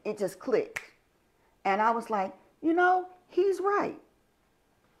said it, it just clicked. And I was like, he's right.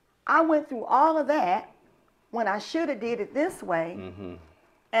 I went through all of that when I should have did it this way,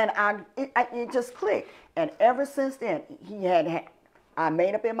 and it just clicked. And ever since then, I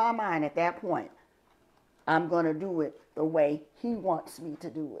made up in my mind at that point, I'm going to do it the way he wants me to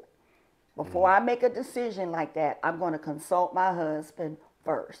do it. Before I make a decision like that, I'm going to consult my husband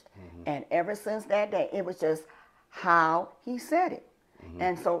first. And ever since that day, it was just how he said it.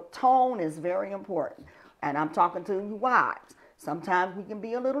 And so tone is very important. And I'm talking to you wives. Sometimes we can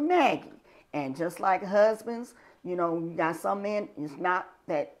be a little naggy. And just like husbands, you know, you got some men, it's not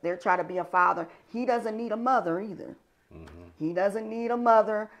that they're trying to be a father. He doesn't need a mother either. He doesn't need a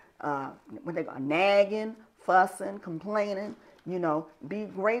mother, what they call nagging, fussing, complaining. You know, be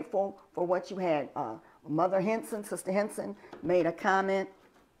grateful for what you had. Mother Henson, Sister Henson, made a comment,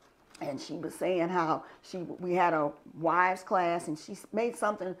 and she was saying how we had a wives class, and she made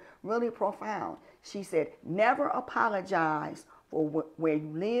something really profound. She said, never apologize for where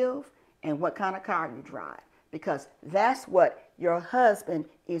you live and what kind of car you drive, because that's what your husband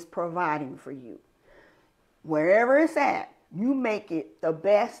is providing for you. Wherever it's at, you make it the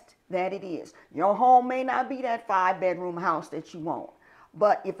best that it is. Your home may not be that 5-bedroom house that you want,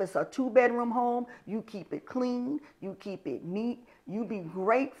 but if it's a 2-bedroom home, you keep it clean, you keep it neat, you be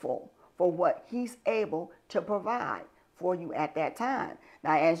grateful for what he's able to provide for you at that time.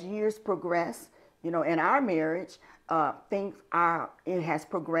 Now, as years progress, you know, in our marriage, it has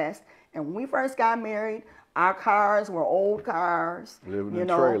progressed. And when we first got married, our cars were old cars. Living in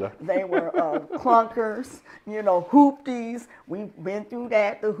a trailer. They were clunkers, you know, hoopties. We've been through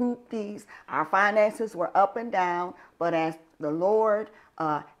that, the hoopties. Our finances were up and down. But as the Lord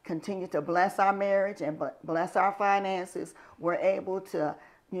continued to bless our marriage and bless our finances, we're able to,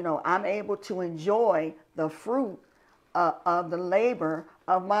 you know, I'm able to enjoy the fruit of the labor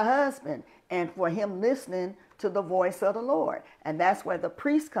of my husband and for him listening to the voice of the Lord. And that's where the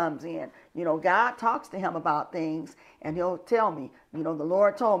priest comes in. You know, God talks to him about things, and he'll tell me, you know, the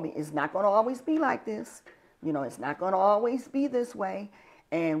Lord told me it's not going to always be like this. You know, it's not going to always be this way.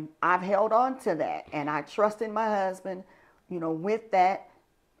 And I've held on to that, and I trust in my husband, you know, with that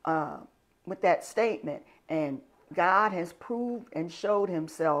statement. And God has proved and showed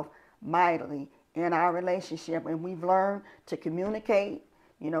himself mightily in our relationship, and we've learned to communicate.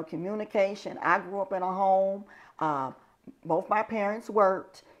 You know, communication. I grew up in a home. Both my parents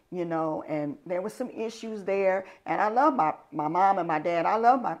worked, you know, and there were some issues there. And I love my mom and my dad. I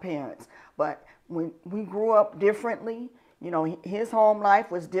love my parents. But when we grew up differently, you know, his home life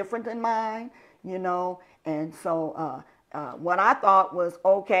was different than mine, you know. And so what I thought was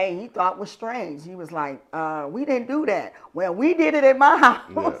okay, he thought was strange. He was like, we didn't do that. Well, we did it at my house.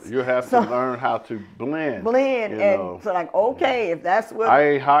 Yeah, you have to learn how to blend. And know. So like, okay, if that's what... I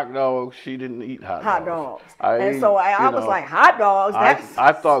ate hot dogs, she didn't eat hot dogs. So I was like, hot dogs?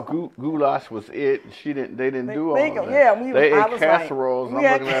 I thought goulash was it. They didn't do all of that. Yeah, they ate casseroles. Like,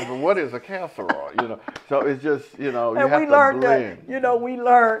 I'm looking at them, what is a casserole? You know, so it's just, you know, you have to blend. We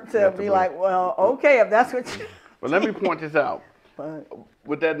learned to be like, well, okay, if that's what you... But let me point this out.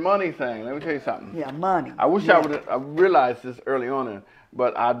 With that money thing, let me tell you something. Yeah, money. I wish I realized this early on,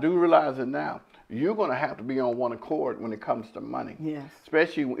 but I do realize it now. You're going to have to be on one accord when it comes to money. Yes.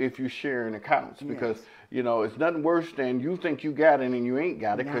 Especially if you're sharing accounts, because, you know, it's nothing worse than you think you got it and you ain't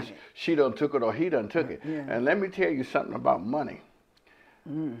got it because she done took it or he done took it. Yeah. And let me tell you something about money.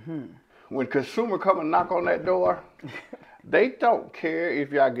 When consumer come and knock on that door, they don't care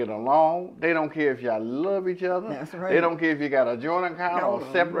if y'all get along. They don't care if y'all love each other. That's right. They don't care if you got a joint account or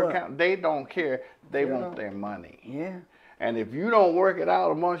a separate account. They don't care. They want their money. Yeah. And if you don't work it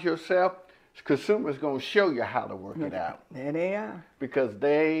out amongst yourself, consumers going to show you how to work it out. There they are. Because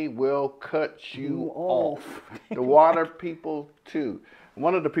they will cut you off. The water people too.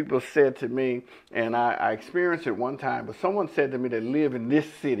 One of the people said to me, and I experienced it one time, but someone said to me they live in this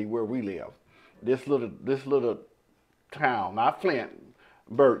city where we live, this little town, not Flint,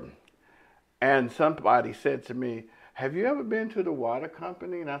 Burton. And somebody said to me, have you ever been to the water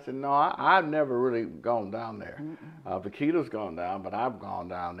company? And I said, no, I've never really gone down there. Vaquito's gone down, but I've gone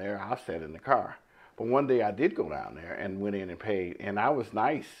down there. I sat in the car. But one day I did go down there and went in and paid, and I was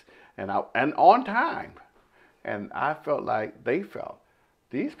nice and on time. And I felt like they felt,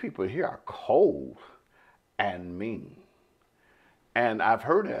 these people here are cold and mean. And I've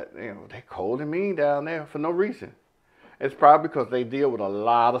heard that, you know, they're cold and mean down there for no reason. It's probably because they deal with a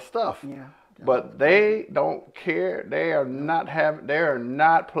lot of stuff. Yeah. But they don't care. They are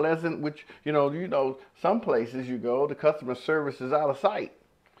not pleasant, which, you know, some places you go, the customer service is out of sight.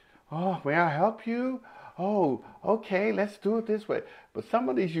 Oh, may I help you? oh, okay, let's do it this way. But some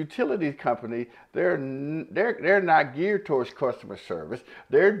of these utilities companies, they're not geared towards customer service.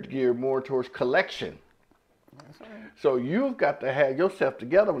 They're geared more towards collection. That's right. So you've got to have yourself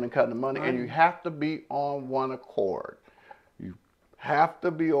together when it comes to money, and you have to be on one accord. You have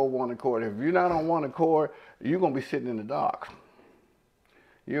to be on one accord. If you're not on one accord, you're going to be sitting in the dark.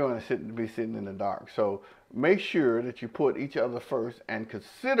 You're going to be sitting in the dark. So make sure that you put each other first and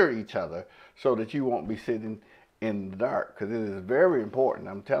consider each other so that you won't be sitting in the dark, because it is very important.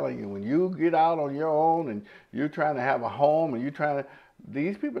 I'm telling you, when you get out on your own and you're trying to have a home and you're trying to,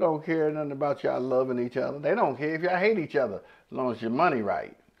 these people don't care nothing about y'all loving each other. They don't care if y'all hate each other as long as your money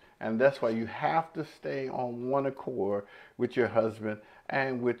right. And that's why you have to stay on one accord with your husband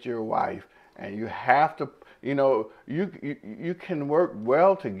and with your wife. And you have to, you can work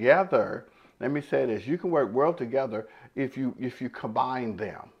well together. Let me say this: you can work well together if you combine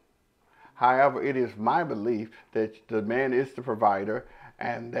them. However, it is my belief that the man is the provider,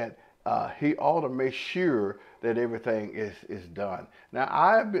 and that he ought to make sure that everything is done. Now,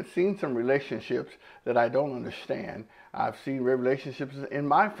 I've seen some relationships that I don't understand. I've seen relationships in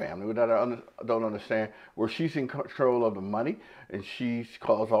my family that I don't understand, where she's in control of the money and she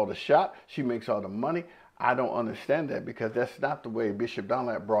calls all the shots. She makes all the money. I don't understand that, because that's not the way Bishop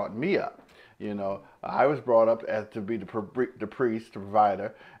Dunlap brought me up. I was brought up as to be the priest, the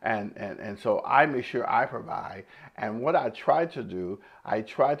provider, and so I make sure I provide. And what I try to do, I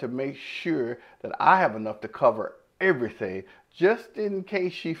try to make sure that I have enough to cover everything, just in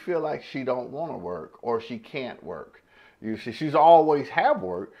case she feel like she don't want to work or she can't work. You see, she's always have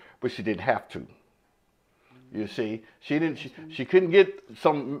work, but she didn't have to. You see, she couldn't get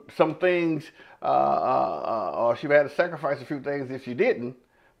some things, or she had to sacrifice a few things if she didn't.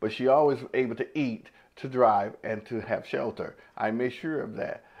 But she always was able to eat, to drive, and to have shelter. I made sure of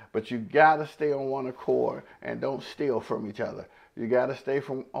that. But you got to stay on one accord and don't steal from each other. You got to stay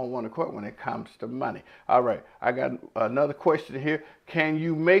on one accord when it comes to money. All right, I got another question here. Can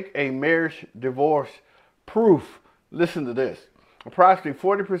you make a marriage divorce proof? Listen to this. Approximately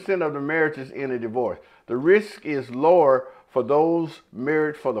 40% of the marriages in a divorce. The risk is lower for those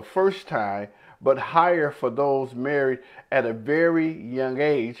married for the first time, but higher for those married at a very young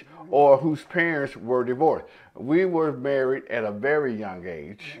age or whose parents were divorced. We were married at a very young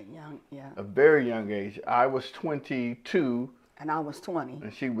age. A very young age. I was 22. And I was 20.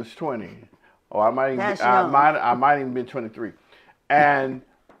 And she was 20. Or I might even been 23. And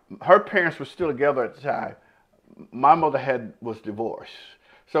her parents were still together at the time. My mother was divorced.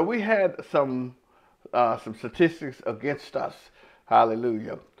 So we had some statistics against us.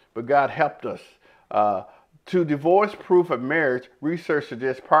 Hallelujah. But God helped us. To divorce proof of marriage, research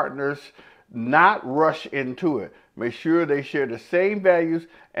suggests partners not rush into it. Make sure they share the same values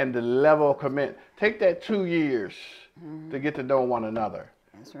and the level of commitment. Take that 2 years to get to know one another.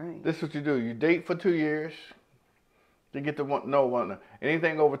 That's right. This is what you do. You date for 2 years to get to know one another.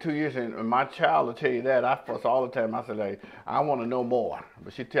 Anything over 2 years, and my child will tell you that. I fuss all the time. I say, like, I want to know more.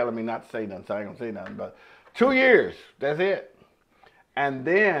 But she's telling me not to say nothing, so I ain't going to say nothing. But 2 years, that's it. And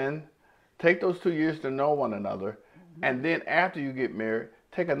then take those 2 years to know one another. And then after you get married,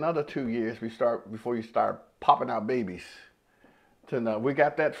 take another 2 years before you start popping out babies. To know. We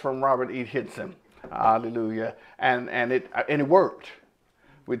got that from Robert E. Hinson. Hallelujah. And it worked.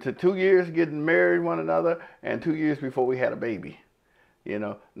 We took 2 years getting married one another and 2 years before we had a baby.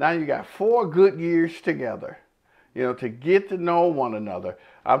 Now you got 4 good years together, to get to know one another.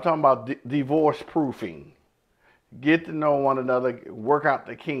 I'm talking about divorce proofing. Get to know one another, work out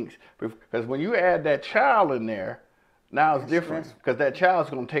the kinks. Because when you add that child in there, now it's different. Because that child's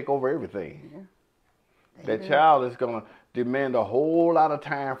going to take over everything. Yeah. That child is going to demand a whole lot of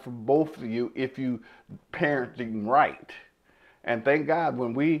time from both of you if you parenting right. And thank God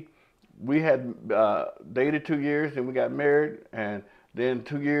when we had dated 2 years and we got married, and then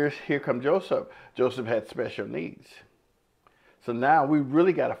 2 years, here come Joseph. Joseph had special needs. So now we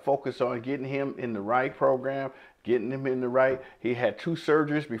really got to focus on getting him in the right program, getting him in the right. He had 2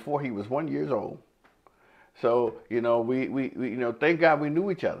 surgeries before he was 1 year old. So, we thank God we knew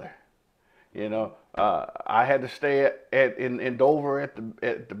each other. I had to stay in Dover at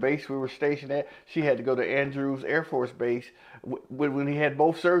the base we were stationed at. She had to go to Andrews Air Force Base when he had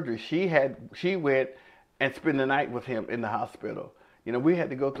both surgeries. She went and spent the night with him in the hospital. We had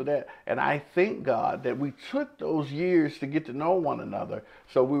to go through that. And I thank God that we took those years to get to know one another,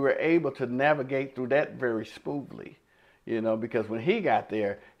 so we were able to navigate through that very smoothly. Because when he got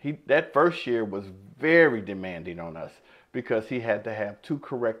there, that first year was very demanding on us, because he had to have 2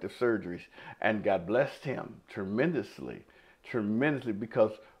 corrective surgeries. And God blessed him tremendously,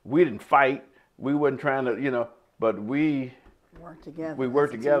 because we didn't fight. We wasn't trying to, but we Work together.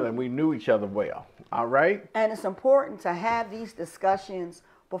 worked together and we knew each other well. All right? And it's important to have these discussions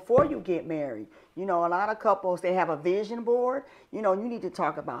before you get married. A lot of couples, they have a vision board. You need to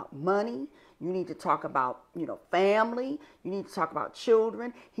talk about money. You need to talk about, family. You need to talk about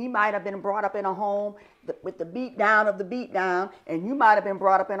children. He might have been brought up in a home with the beat down of the beat down, and you might have been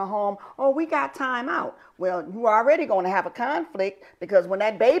brought up in a home, oh, we got time out. Well, you're already going to have a conflict because when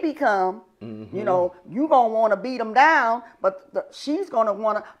that baby come, you're going to want to beat him down, but she's going to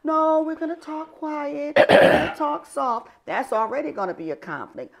want to, no, we're going to talk quiet, we're going to talk soft. That's already going to be a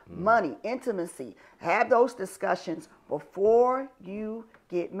conflict. Money, intimacy, have those discussions before you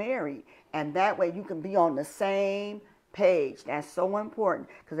get married. And that way you can be on the same page. That's so important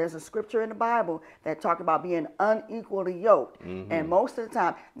because there's a scripture in the Bible that talks about being unequally yoked. And most of the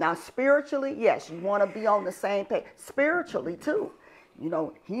time, now spiritually, yes, you want to be on the same page. Spiritually too.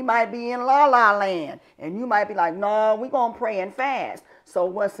 He might be in la la land and you might be like, no, we're going to pray and fast. So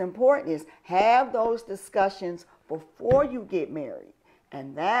what's important is have those discussions before you get married.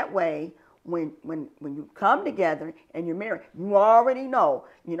 And that way, when you come together and you're married, you already know,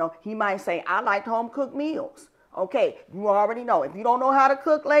 he might say, I like home cooked meals. Okay, you already know. If you don't know how to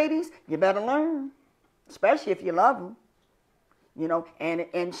cook, ladies, you better learn, especially if you love them.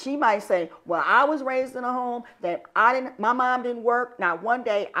 And she might say, well, I was raised in a home that my mom didn't work. Now one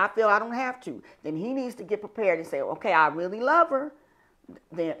day I feel I don't have to. Then he needs to get prepared and say, okay, I really love her.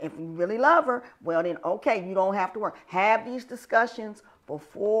 Then if you really love her, well then, okay, you don't have to work. Have these discussions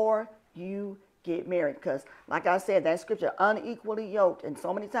before you get married, because like I said, that scripture, unequally yoked, and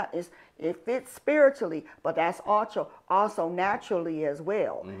so many times it fits spiritually, but that's also naturally as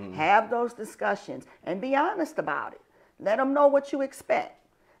well. Have those discussions and be honest about it. Let them know what you expect.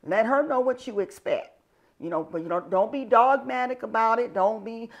 Let her know what you expect. But don't be dogmatic about it. Don't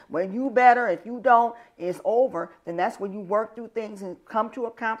be, well, you better. If you don't, it's over. Then that's when you work through things and come to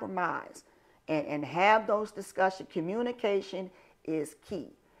a compromise and have those discussions. Communication is key.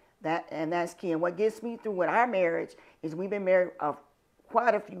 That's key. And what gets me through with our marriage is we've been married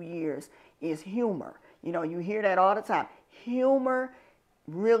quite a few years, is humor. You hear that all the time. Humor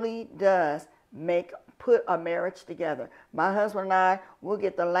really does put a marriage together. My husband and I, we'll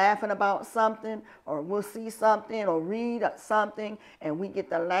get to laughing about something, or we'll see something or read something, and we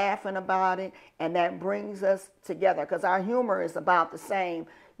get to laughing about it, and that brings us together because our humor is about the same,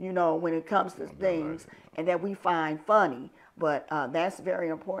 when it comes to things, and that we find funny. But that's very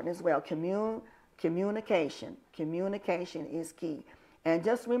important as well. Communication. Communication is key. And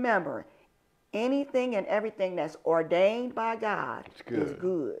just remember, anything and everything that's ordained by God is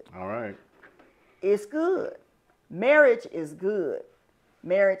good. All right. It's good. Marriage is good.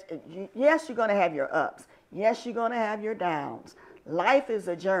 Marriage, yes, you're going to have your ups. Yes, you're going to have your downs. Life is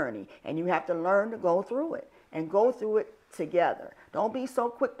a journey, and you have to learn to go through it and go through it together. Don't be so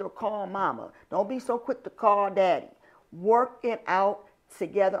quick to call mama. Don't be so quick to call daddy. Work it out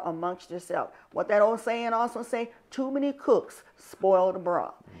together amongst yourself. What that old saying also say, too many cooks spoil the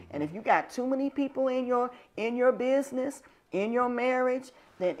broth. And if you got too many people in your business, in your marriage,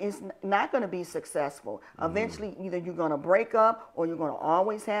 then it's not going to be successful. Eventually, either you're going to break up or you're going to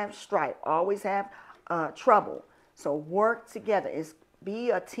always have strife, always have trouble. So work together.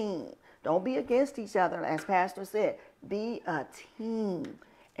 Be a team. Don't be against each other, as Pastor said. Be a team,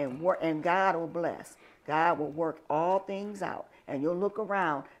 and God will bless. God will work all things out, and you'll look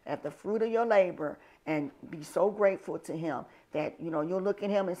around at the fruit of your labor and be so grateful to Him that you'll look at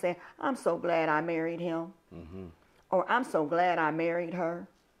Him and say, I'm so glad I married him. Or I'm so glad I married her.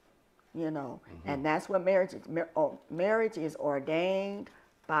 And that's what marriage is. Marriage is ordained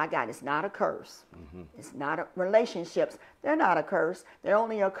by God. It's not a curse. It's not relationships. They're not a curse. They're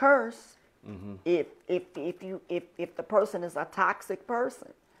only a curse if the person is a toxic person.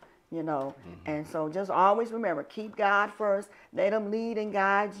 And so just always remember, keep God first. Let Him lead and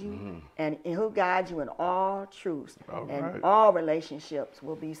guide you, and He'll guide you in all truths. All relationships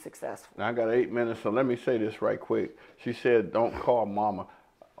will be successful. Now I got 8 minutes, so let me say this right quick. She said, "Don't call mama."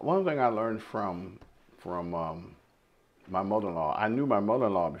 One thing I learned from my mother-in-law. I knew my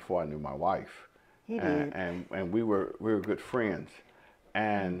mother-in-law before I knew my wife. He did, and we were good friends,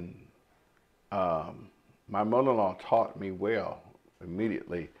 and my mother-in-law taught me well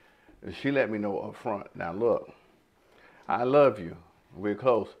immediately. She let me know up front, now look, I love you, we're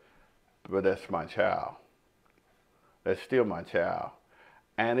close, but that's my child. That's still my child.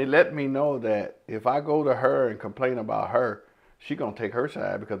 And it let me know that if I go to her and complain about her, she's going to take her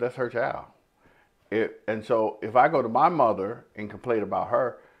side because that's her child. And so if I go to my mother and complain about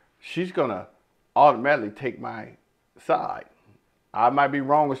her, she's going to automatically take my side. I might be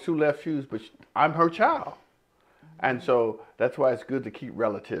wrong with two left shoes, but I'm her child. And so that's why it's good to keep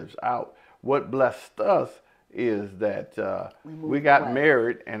relatives out. What blessed us is that we got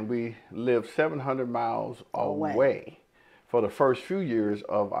married and we lived 700 miles away for the first few years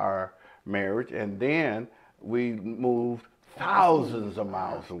of our marriage. And then we moved thousands of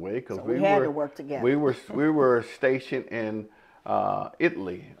miles away because we had to work together. We were stationed in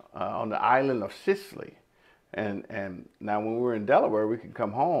Italy, on the island of Sicily. And now when we were in Delaware, we could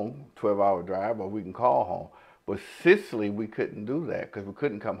come home, 12-hour drive, or we can call home. But Sicily, we couldn't do that because we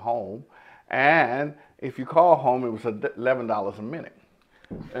couldn't come home. And if you call home, it was $11 a minute.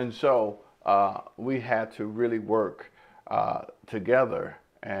 And so we had to really work together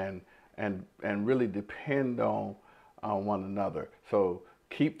and really depend on one another. So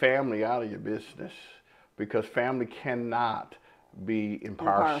keep family out of your business, because family cannot be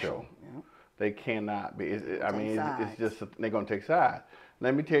impartial. Yeah. They cannot be. It's just they're going to take sides.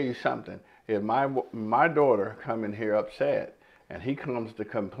 Let me tell you something. If my daughter come in here upset and he comes to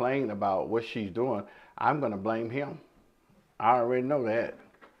complain about what she's doing, I'm going to blame him. I already know that.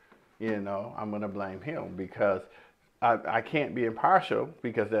 You know, I'm going to blame him because I can't be impartial,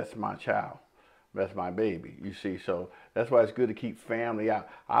 because that's my child. That's my baby, you see. So that's why it's good to keep family out.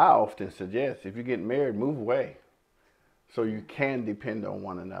 I often suggest, if you get married, move away so you can depend on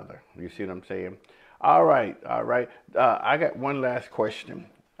one another. You see what I'm saying? All right. I got one last question.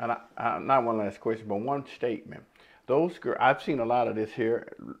 And not one last question, but one statement. Those girls, I've seen a lot of this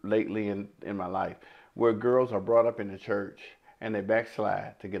here lately in my life, where girls are brought up in the church and they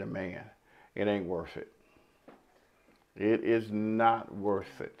backslide to get a man. It ain't worth it. It is not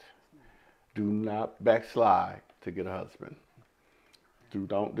worth it. Do not backslide to get a husband.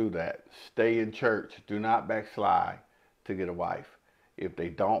 Don't do that. Stay in church. Do not backslide to get a wife. If they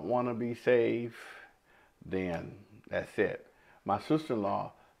don't want to be saved, then that's it. My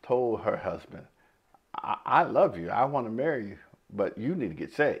sister-in-law told her husband, I love you, I want to marry you, but you need to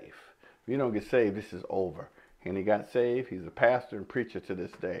get saved. If you don't get saved, this is over. And he got saved. He's a pastor and preacher to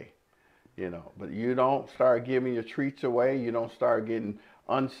this day. You know, but you don't start giving your treats away. You don't start getting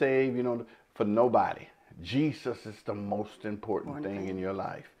unsaved, you know, for nobody. Jesus is the most important thing in your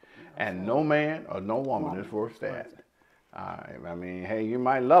life. And no man or no woman is worth that. I mean, hey, you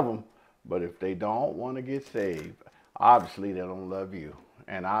might love them, but if they don't want to get saved, obviously they don't love you.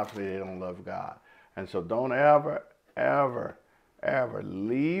 And obviously they don't love God. And so don't ever, ever, ever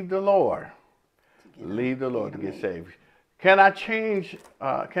leave the Lord. Leave the Lord to get saved. Can I change,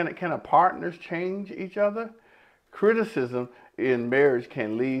 can partners change each other? Criticism in marriage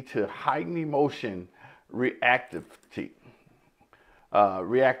can lead to heightened emotion reactivity,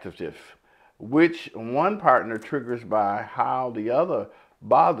 which one partner triggers by how the other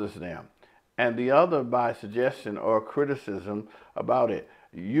bothers them, and the other by suggestion or criticism about it.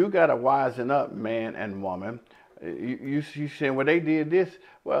 You got to wisen up, man and woman. You saying, well, they did this.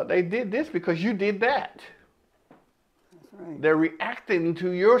 Well, they did this because you did that. That's right. They're reacting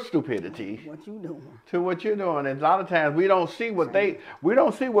to your stupidity. What you doing? To what you're doing. And a lot of times we don't see what we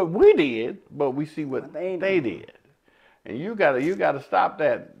don't see what we did, but we see what they did. And you gotta stop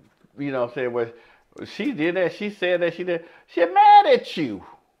that. You know, say, well, she did that. She said that. She did. She's mad at you.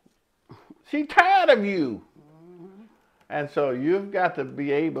 She's tired of you. And so you've got to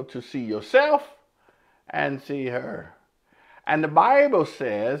be able to see yourself and see her. And the Bible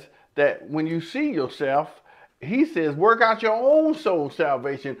says that when you see yourself, he says, work out your own soul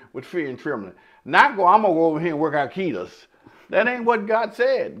salvation with fear and trembling. Not go, I'm going to go over here and work out Keita's. That ain't what God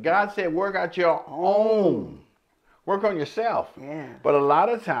said. God said, work out your own. Work on yourself. Yeah. But a lot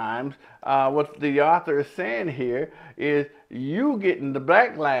of times, what the author is saying here is you getting the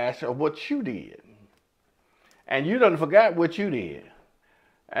backlash of what you did. And you done forgot what you did.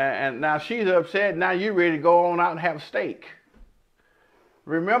 And now she's upset. Now you're ready to go on out and have a steak.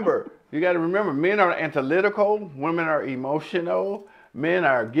 Remember, you got to remember, men are analytical, women are emotional, men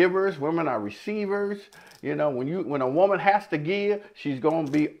are givers, women are receivers. You know, when a woman has to give, she's going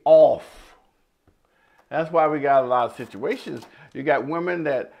to be off. That's why we got a lot of situations. You got women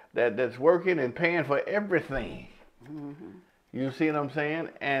that's working and paying for everything. Mm-hmm. You see what I'm saying?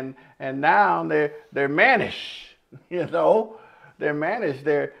 And now they're mannish, you know. They're managed.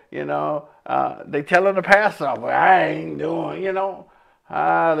 They're, you know, they telling the pastor, well, I ain't doing, you know.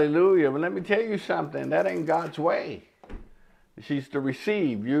 Hallelujah. But let me tell you something. That ain't God's way. She's to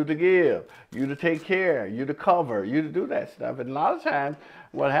receive, you to give, you to take care, you to cover, you to do that stuff. And a lot of times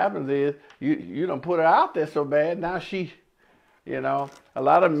what happens is you don't put her out there so bad. Now she, you know, a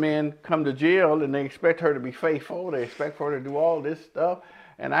lot of men come to jail and they expect her to be faithful. They expect her to do all this stuff.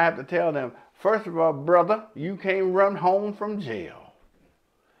 And I have to tell them, first of all, brother, you can't run home from jail.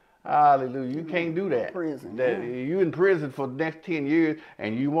 Hallelujah. You can't do that. Prison. You in prison for the next 10 years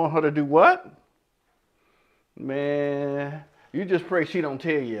and you want her to do what? Man, you just pray she don't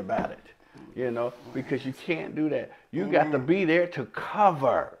tell you about it. Because you can't do that. You got to be there to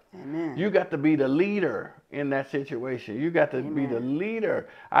cover. Amen. You got to be the leader in that situation. You got to be the leader.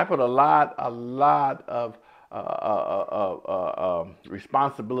 I put a lot of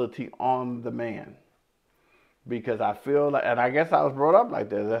responsibility on the man, because I feel like, and I guess I was brought up like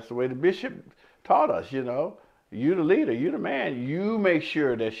that. That's the way the bishop taught us. You the leader, you the man. You make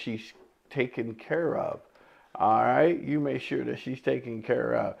sure that she's taken care of. All right, you make sure that she's taken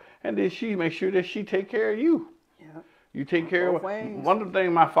care of, and then she make sure that she take care of you. Yeah. You take care of. One of the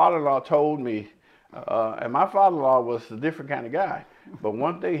things my father-in-law told me, and my father-in-law was a different kind of guy, but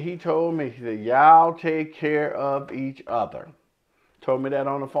one thing he told me, he said, "Y'all take care of each other." Told me that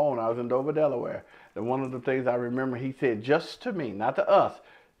on the phone. I was in Dover, Delaware. And one of the things I remember, he said, just to me, not to us.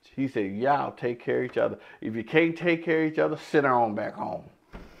 He said, "Y'all take care of each other. If you can't take care of each other, sit on back home."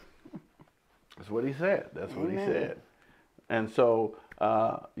 That's what he said. That's what he said. And so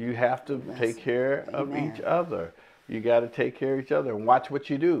you have to take care of each other. You got to take care of each other and watch what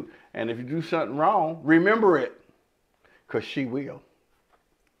you do. And if you do something wrong, remember it, because she will.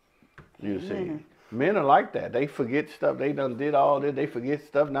 You see, men are like that. They forget stuff. They done did all this. They forget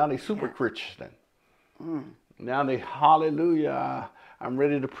stuff. Now they super Christian. Now they, hallelujah, I'm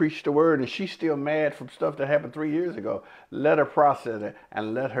ready to preach the word, and she's still mad from stuff that happened 3 years ago. Let her process it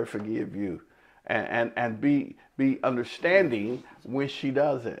and let her forgive you. And be understanding when she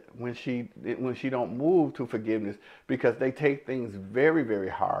does it, when she don't move to forgiveness, because they take things very, very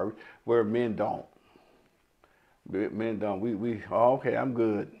hard, where men don't. Men don't. We okay, I'm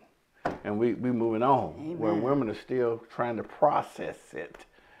good, and we moving on. Amen. Where women are still trying to process it.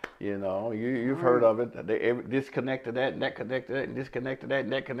 You've heard of it. They disconnected that, and that connected that, and disconnected that,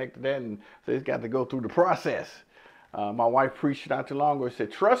 and that connected that, and so it's got to go through the process. My wife preached not too long ago. She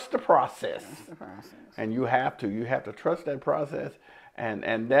said, "Trust the process." Trust the process. And you have to trust that process,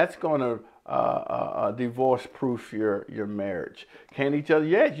 and that's going to divorce-proof your marriage. Can each other?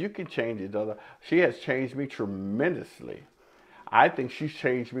 Yes, you can change each other. She has changed me tremendously. I think she's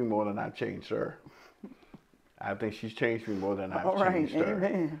changed me more than I've changed her. I think she's changed me more than I've changed her.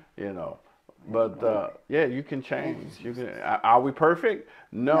 Amen. But yeah, you can change. You can. Are we perfect?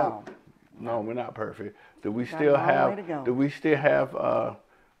 No, we're not perfect. Do we still have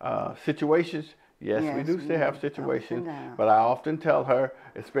situations? Yes, we do still have situations. But I often tell her,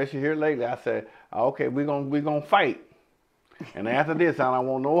 especially here lately, I said, "Okay, we're gonna fight, and after this, I don't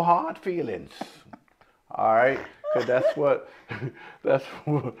want no hard feelings. All right, because that's what.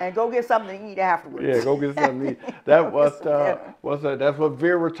 And go get something to eat afterwards. Yeah, go get something to eat. That's what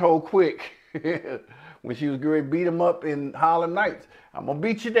Vera told Quick when she was going to beat him up in Harlem Nights. I'm gonna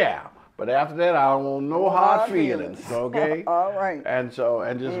beat you down. But after that, I don't want no hard feelings, okay? All right. And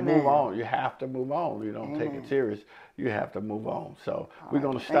just move on. You have to move on. You don't take it serious. You have to move on. So we're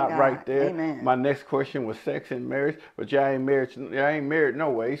going to stop right there. Amen. My next question was sex and marriage, but y'all ain't married no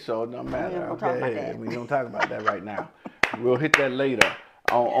way, so it don't matter. Okay, we don't talk about that right now. We'll hit that later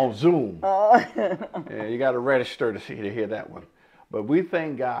on Zoom. Yeah, you got to register to hear that one. But we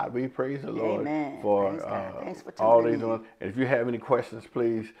thank God. We praise the Lord for all these ones. And if you have any questions,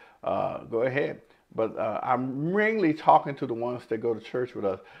 please go ahead. But I'm mainly talking to the ones that go to church with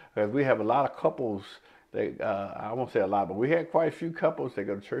us, because we have a lot of couples that, I won't say a lot, but we had quite a few couples that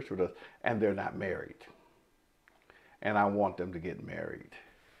go to church with us, and they're not married. And I want them to get married.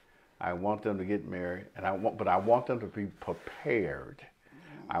 I want them to get married, but I want them to be prepared.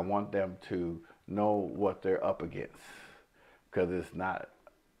 I want them to know what they're up against, because it's not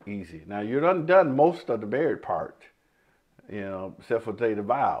easy. Now, you've done most of the married part, except for the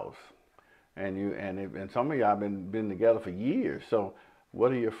vows. And some of y'all been together for years. So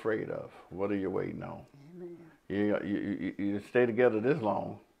what are you afraid of? What are you waiting on? You stay together this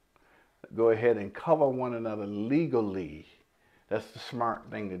long, go ahead and cover one another legally. That's the smart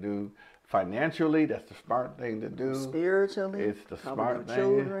thing to do. Financially, that's the smart thing to do. Spiritually, it's the smart thing.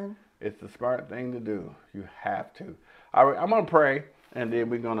 Children. It's the smart thing to do. You have to. All right, I'm going to pray, and then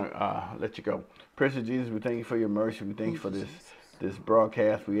we're going to let you go. Precious Jesus, we thank you for your mercy. We thank you for this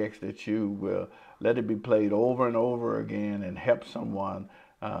broadcast. We ask that you will let it be played over and over again and help someone.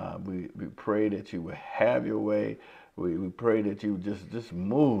 We pray that you will have your way. We pray that you just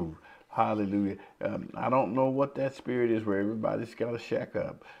move. Hallelujah. I don't know what that spirit is where everybody's got to shack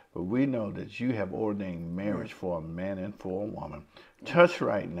up, but we know that you have ordained marriage for a man and for a woman. Touch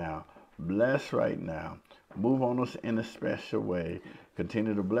right now. Bless right now. Move on us in a special way.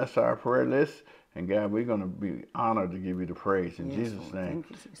 Continue to bless our prayer list. And God, we're going to be honored to give you the praise in Yes, Jesus' Lord. name. Thank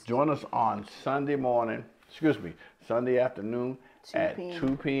you, Jesus. Join us on Sunday afternoon 2 at p.m.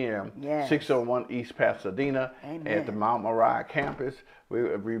 2 p.m., Yes. 601 East Pasadena at the Amen. Mount Moriah campus.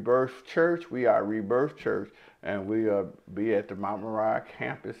 We're a Rebirth Church. We are Rebirth Church, and we be at the Mount Moriah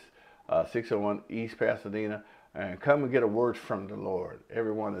campus, 601 East Pasadena. And come and get a word from the Lord.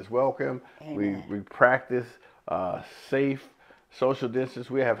 Everyone is welcome. Amen. We practice safe social distance.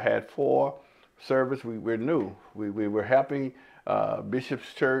 We have had 4 service. We're new. We were helping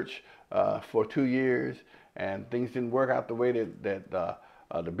Bishop's Church for 2 years, and things didn't work out the way that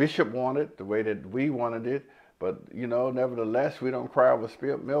the bishop wanted, the way that we wanted it. But, you know, nevertheless, we don't cry over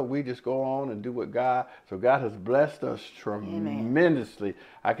spilt milk. We just go on and do what God. So God has blessed us tremendously.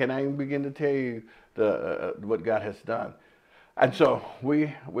 I cannot even begin to tell you what God has done. And so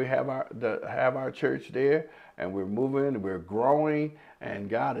we have our church there, and we're moving, we're growing, and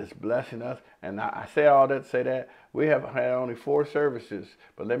God is blessing us. And I say all that to say that we have had only 4 services,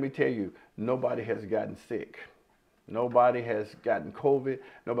 but let me tell you, nobody has gotten sick. Nobody has gotten COVID.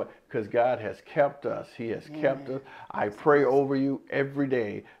 Nobody, because God has kept us. He has kept us. I pray over you every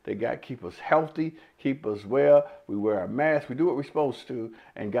day that God keep us healthy, keep us well. We wear our mask. We do what we're supposed to,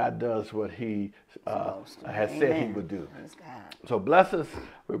 and God does what He has said He would do. So bless us.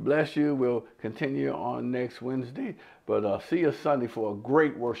 We bless you. We'll continue on next Wednesday, but see us Sunday for a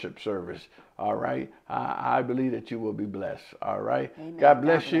great worship service. All right. I believe that you will be blessed. All right. Amen. God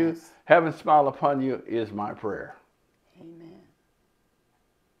bless you. Heaven smile upon you is my prayer.